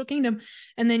celestial kingdom.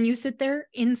 And then you sit there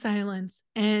in silence,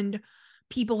 and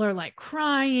people are like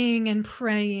crying and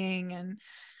praying and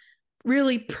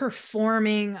really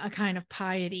performing a kind of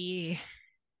piety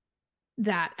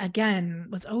that, again,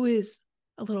 was always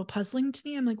a little puzzling to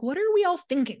me. I'm like, what are we all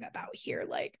thinking about here?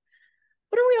 Like,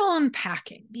 what are we all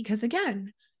unpacking? Because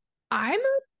again, I'm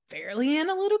a fairly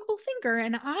analytical thinker,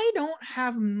 and I don't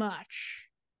have much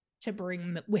to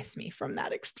bring with me from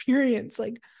that experience.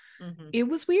 Like, it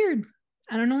was weird.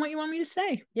 I don't know what you want me to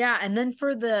say. Yeah, and then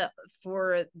for the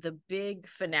big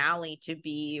finale to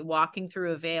be walking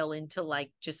through a veil into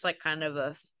like just like kind of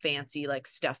a fancy like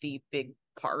stuffy big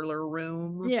parlor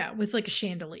room. Yeah, with like a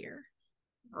chandelier.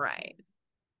 Right.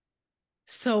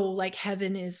 So like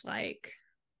heaven is like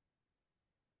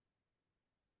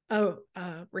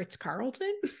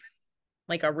Ritz-Carlton?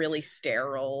 Like a really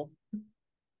sterile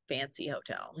fancy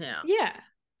hotel. Yeah. Yeah.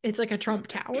 It's like a Trump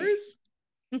Towers.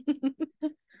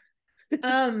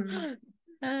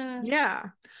 Yeah.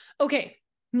 Okay,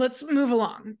 let's move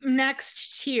along.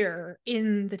 Next tier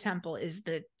in the temple is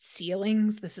the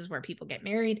sealings. This is where people get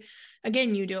married.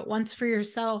 Again, you do it once for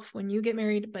yourself when you get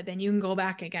married, but then you can go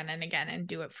back again and again and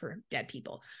do it for dead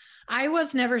people. I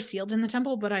was never sealed in the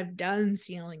temple, but I've done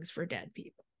sealings for dead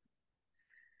people.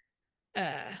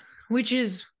 Which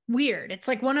is weird. It's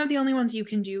like one of the only ones you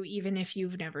can do even if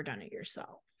you've never done it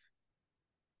yourself.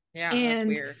 Yeah, and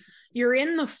that's weird. You're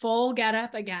in the full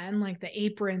getup again, like the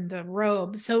apron, the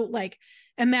robe. So like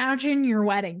imagine your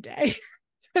wedding day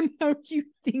and how you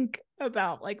think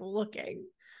about like looking,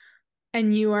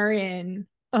 and you are in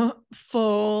a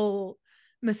full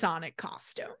Masonic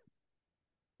costume.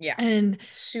 Yeah. And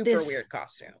super weird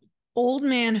costume. Old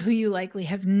man who you likely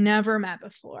have never met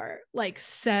before, like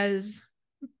says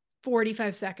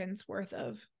 45 seconds worth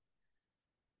of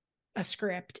a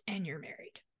script and you're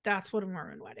married. That's what a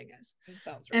Mormon wedding is. It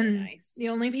sounds really nice. The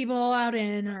only people allowed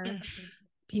in are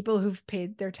people who've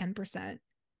paid their 10%.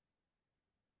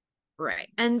 Right.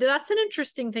 And that's an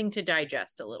interesting thing to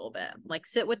digest a little bit. Like,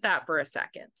 sit with that for a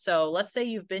second. So let's say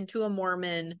you've been to a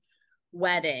Mormon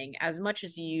wedding as much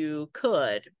as you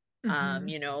could.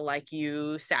 You know, like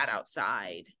you sat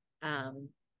outside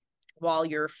while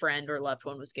your friend or loved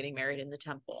one was getting married in the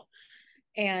temple.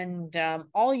 And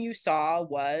all you saw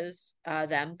was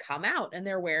them come out, and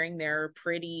they're wearing their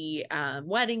pretty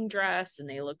wedding dress, and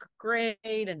they look great,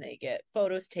 and they get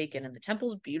photos taken, and the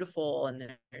temple's beautiful,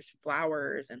 and there's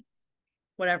flowers and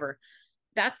whatever.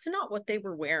 That's not what they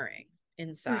were wearing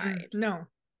inside. No.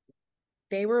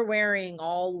 They were wearing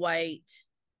all white,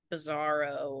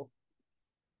 bizarro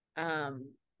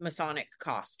Masonic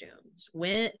costumes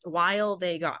while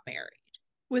they got married.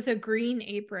 With a green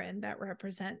apron that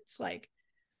represents like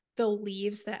the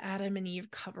leaves that Adam and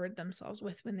Eve covered themselves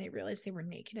with when they realized they were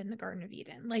naked in the Garden of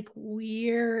Eden. Like,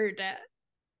 weird.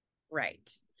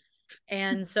 Right.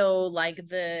 And so like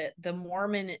the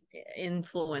Mormon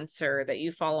influencer that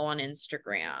you follow on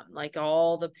Instagram, like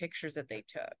all the pictures that they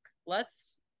took,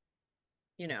 let's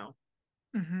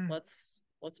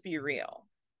let's be real.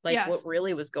 Like, yes, what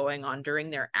really was going on during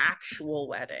their actual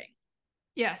wedding.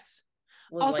 Yes.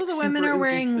 Also, like the women are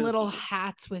wearing spooky little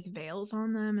hats with veils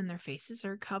on them, and their faces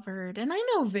are covered. And I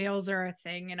know veils are a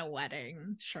thing in a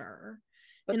wedding, sure,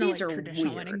 but in these a, like, are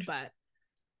traditional weird. wedding. But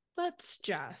let's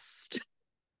just,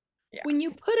 when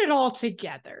you put it all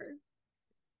together,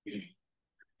 it's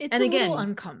and a little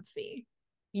uncomfy.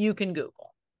 You can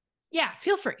Google. Yeah,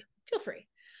 feel free.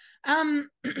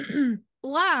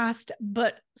 Last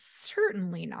but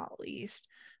certainly not least,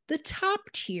 the top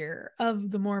tier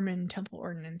of the Mormon temple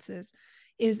ordinances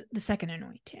is the second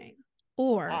anointing,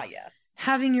 or yes,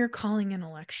 having your calling and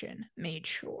election made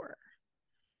sure.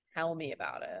 Tell me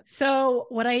about it. So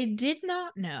what I did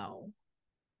not know,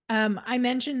 I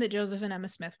mentioned that Joseph and Emma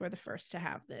Smith were the first to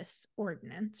have this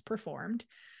ordinance performed.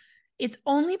 It's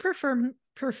only performed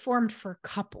for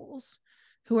couples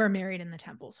who are married in the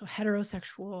temple, so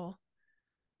heterosexual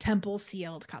temple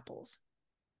sealed couples.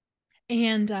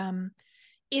 And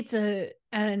it's an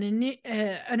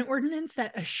ordinance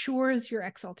that assures your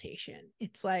exaltation.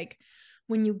 It's like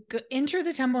when you enter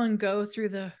the temple and go through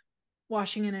the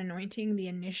washing and anointing, the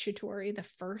initiatory, the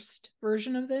first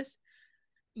version of this,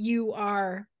 you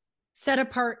are set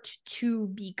apart to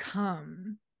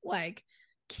become like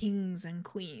kings and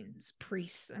queens,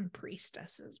 priests and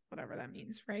priestesses, whatever that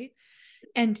means, right?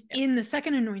 And in the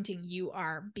second anointing, you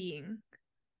are being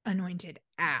anointed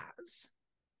as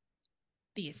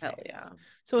these things. Yeah.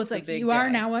 So it's like you are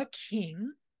now a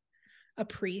king, a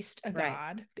priest, a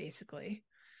god, basically.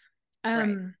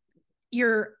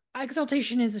 Your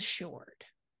exaltation is assured.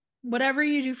 Whatever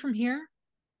you do from here,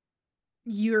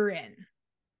 you're in.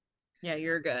 Yeah,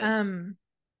 you're good.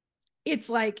 It's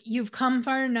like you've come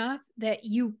far enough that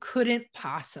you couldn't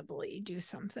possibly do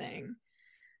something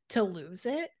to lose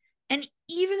it. And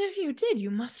even if you did,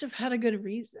 you must have had a good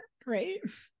reason, right?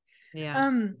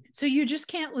 Yeah. So you just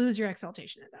can't lose your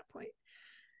exaltation at that point.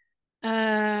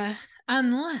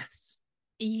 Unless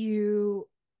you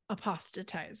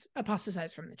apostatize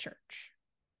from the church.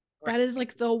 Right. That is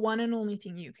like the one and only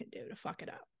thing you can do to fuck it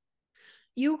up.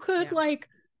 You could like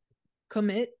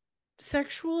commit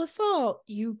sexual assault.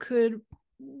 You could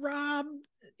rob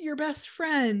your best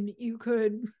friend. You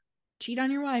could cheat on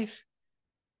your wife.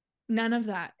 None of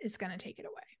that is going to take it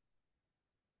away.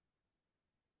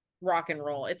 Rock and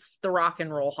roll. It's the Rock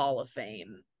and Roll Hall of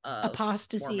Fame of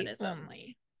apostasy Mormonism.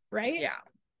 Only, right? Yeah.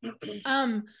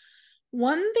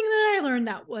 One thing that I learned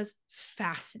that was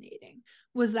fascinating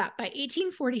was that by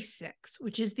 1846,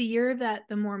 which is the year that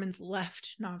the Mormons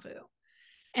left Nauvoo,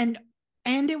 and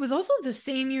it was also the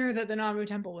same year that the Nauvoo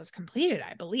temple was completed,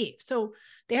 I believe. So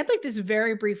they had like this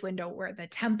very brief window where the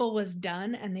temple was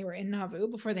done and they were in Nauvoo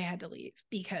before they had to leave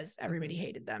because everybody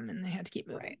hated them and they had to keep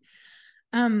moving.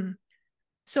 Right.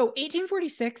 So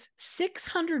 1846,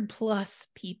 600 plus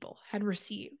people had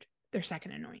received their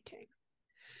second anointing.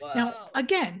 Whoa. Now,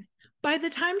 again, by the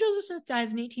time Joseph Smith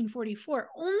dies in 1844,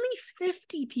 only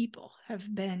 50 people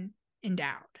have been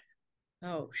endowed.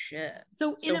 Oh, shit.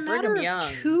 So in a matter of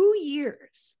 2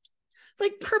 years,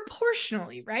 like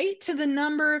proportionally, right, to the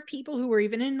number of people who were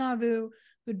even in Nauvoo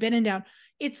who'd been endowed,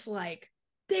 it's like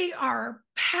they are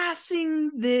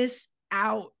passing this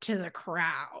out to the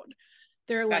crowd.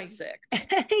 They're like, sick.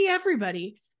 Hey,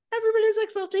 everybody's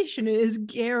exaltation is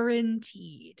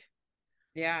guaranteed.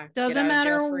 Yeah. Doesn't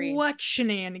matter what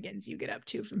shenanigans you get up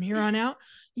to from here on out.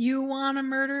 You want to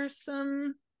murder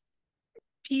some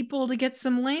people to get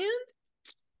some land?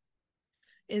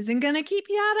 Isn't going to keep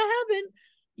you out of heaven.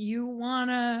 You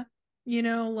want to,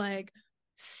 like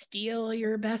steal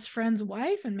your best friend's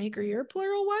wife and make her your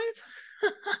plural wife?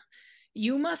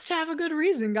 You must have a good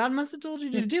reason. God must have told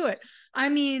you to do it. I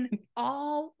mean,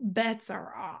 all bets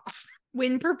are off.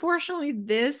 When proportionally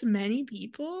this many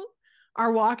people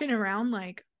are walking around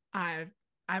like, I've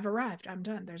arrived. I'm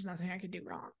done. There's nothing I could do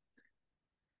wrong.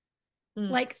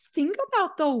 Like, think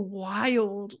about the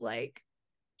wild, like,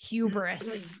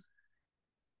 hubris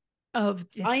of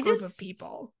this group of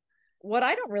people. What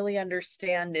I don't really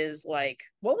understand is, like,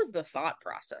 what was the thought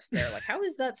process there? Like, how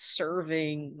is that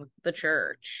serving the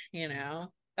church? You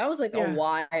know, that was like a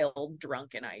wild,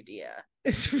 drunken idea.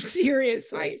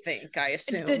 Seriously, I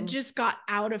assume that just got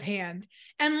out of hand.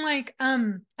 And like,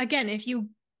 again, if you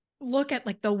look at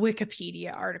like the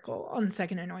Wikipedia article on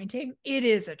second anointing, it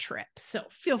is a trip. So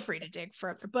feel free to dig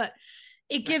further, but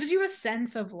it gives you a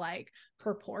sense of like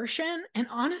proportion. And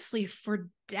honestly, for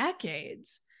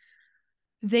decades,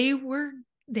 they were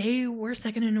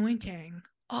second anointing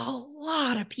a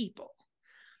lot of people.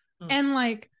 And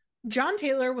like John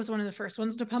Taylor was one of the first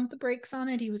ones to pump the brakes on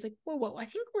it. He was like, whoa, I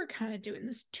think we're kind of doing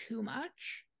this too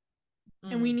much.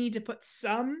 And we need to put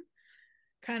some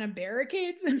kind of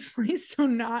barricades in place so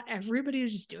not everybody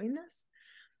is just doing this.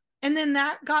 And then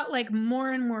that got like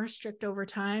more and more strict over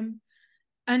time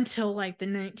until like the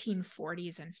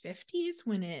 1940s and 50s,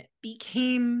 when it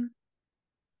became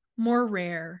more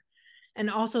rare. And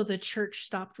also the church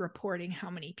stopped reporting how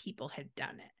many people had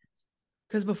done it.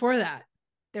 Because before that,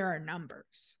 there are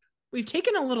numbers. We've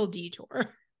taken a little detour.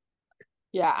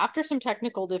 Yeah, after some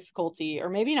technical difficulty, or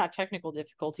maybe not technical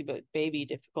difficulty, but baby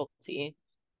difficulty,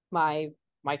 my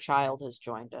child has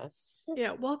joined us.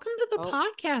 Yeah, welcome to the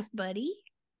podcast, buddy.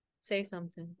 Say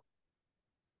something.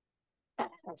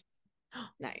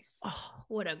 Nice. Oh,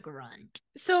 what a grunt.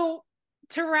 So,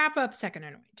 to wrap up second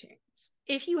anointings,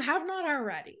 if you have not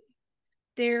already,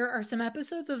 there are some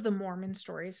episodes of the Mormon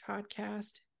Stories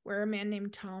podcast where a man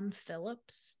named Tom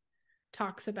Phillips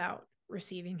talks about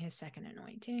receiving his second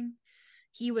anointing.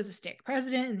 He was a stake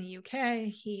president in the UK.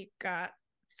 He got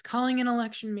his calling and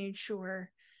election made sure,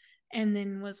 and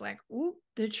then was like, ooh,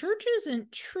 the church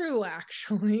isn't true,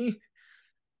 actually.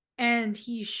 And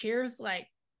he shares like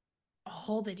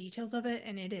all the details of it,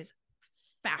 and it is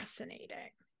fascinating.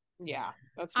 Yeah,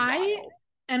 that's wild.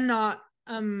 I am not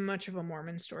much of a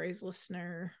Mormon Stories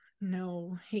listener.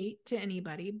 No hate to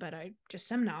anybody, but I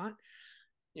just am not.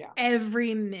 Yeah.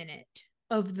 Every minute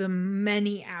of the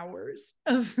many hours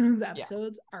of those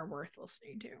episodes are worth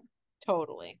listening to.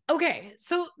 Totally. Okay,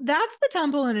 so that's the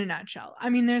temple in a nutshell. I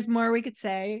mean, there's more we could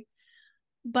say,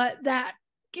 but that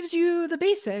gives you the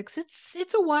basics.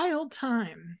 It's a wild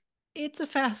time. It's a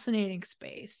fascinating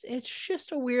space. It's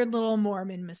just a weird little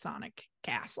Mormon Masonic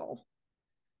castle.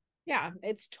 Yeah,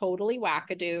 it's totally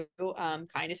wackadoo,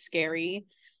 kind of scary,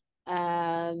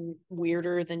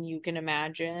 weirder than you can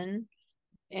imagine,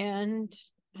 and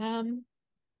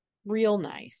real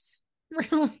nice.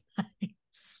 Real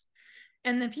nice.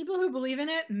 And the people who believe in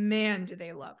it, man, do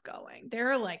they love going.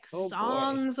 There are like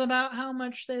songs about how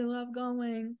much they love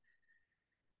going.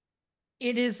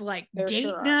 It is like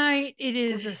date night. It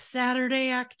is a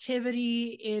Saturday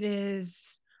activity. It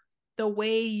is the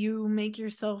way you make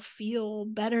yourself feel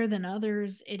better than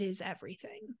others. It is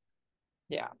everything.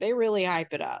 Yeah, they really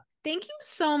hype it up. Thank you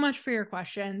so much for your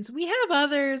questions. We have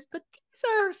others, but these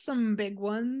are some big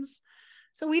ones.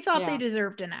 So we thought they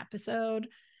deserved an episode,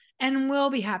 and we'll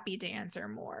be happy to answer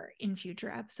more in future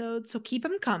episodes. So keep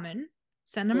them coming.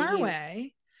 Send them our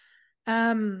way.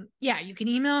 You can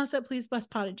email us at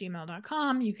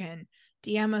pleaseblesspod@gmail.com. You can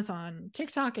DM us on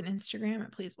TikTok and Instagram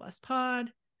at pleaseblesspod.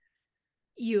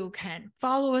 You can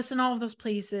follow us in all of those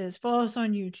places. Follow us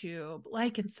on YouTube,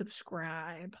 like and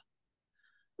subscribe,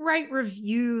 write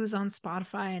reviews on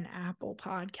Spotify and Apple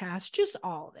Podcasts, just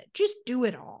all of it. Just do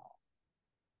it all.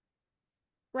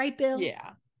 Right, Bill?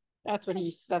 Yeah. That's what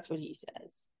he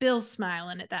says. Bill's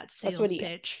smiling at that sales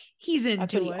pitch. He's into it.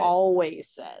 That's what he always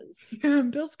says.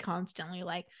 Bill's constantly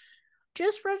like,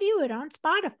 just review it on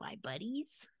Spotify,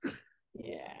 buddies.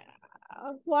 Yeah.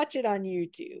 Watch it on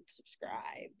YouTube.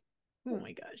 Subscribe. Oh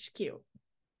my gosh, cute.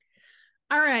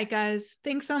 All right, guys.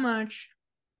 Thanks so much.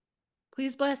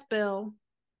 Please bless Bill.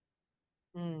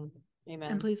 Amen.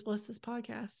 And please bless this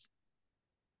podcast.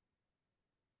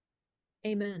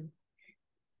 Amen.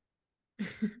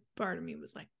 Part of me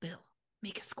was like, Bill,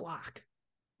 make a squawk.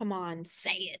 Come on,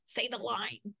 say it. Say the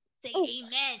line. Say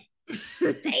amen.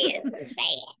 Say it.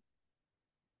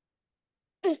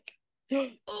 Say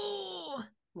it. Oh,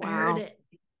 wow. I heard it.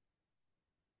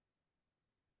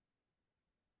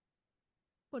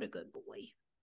 What a good boy.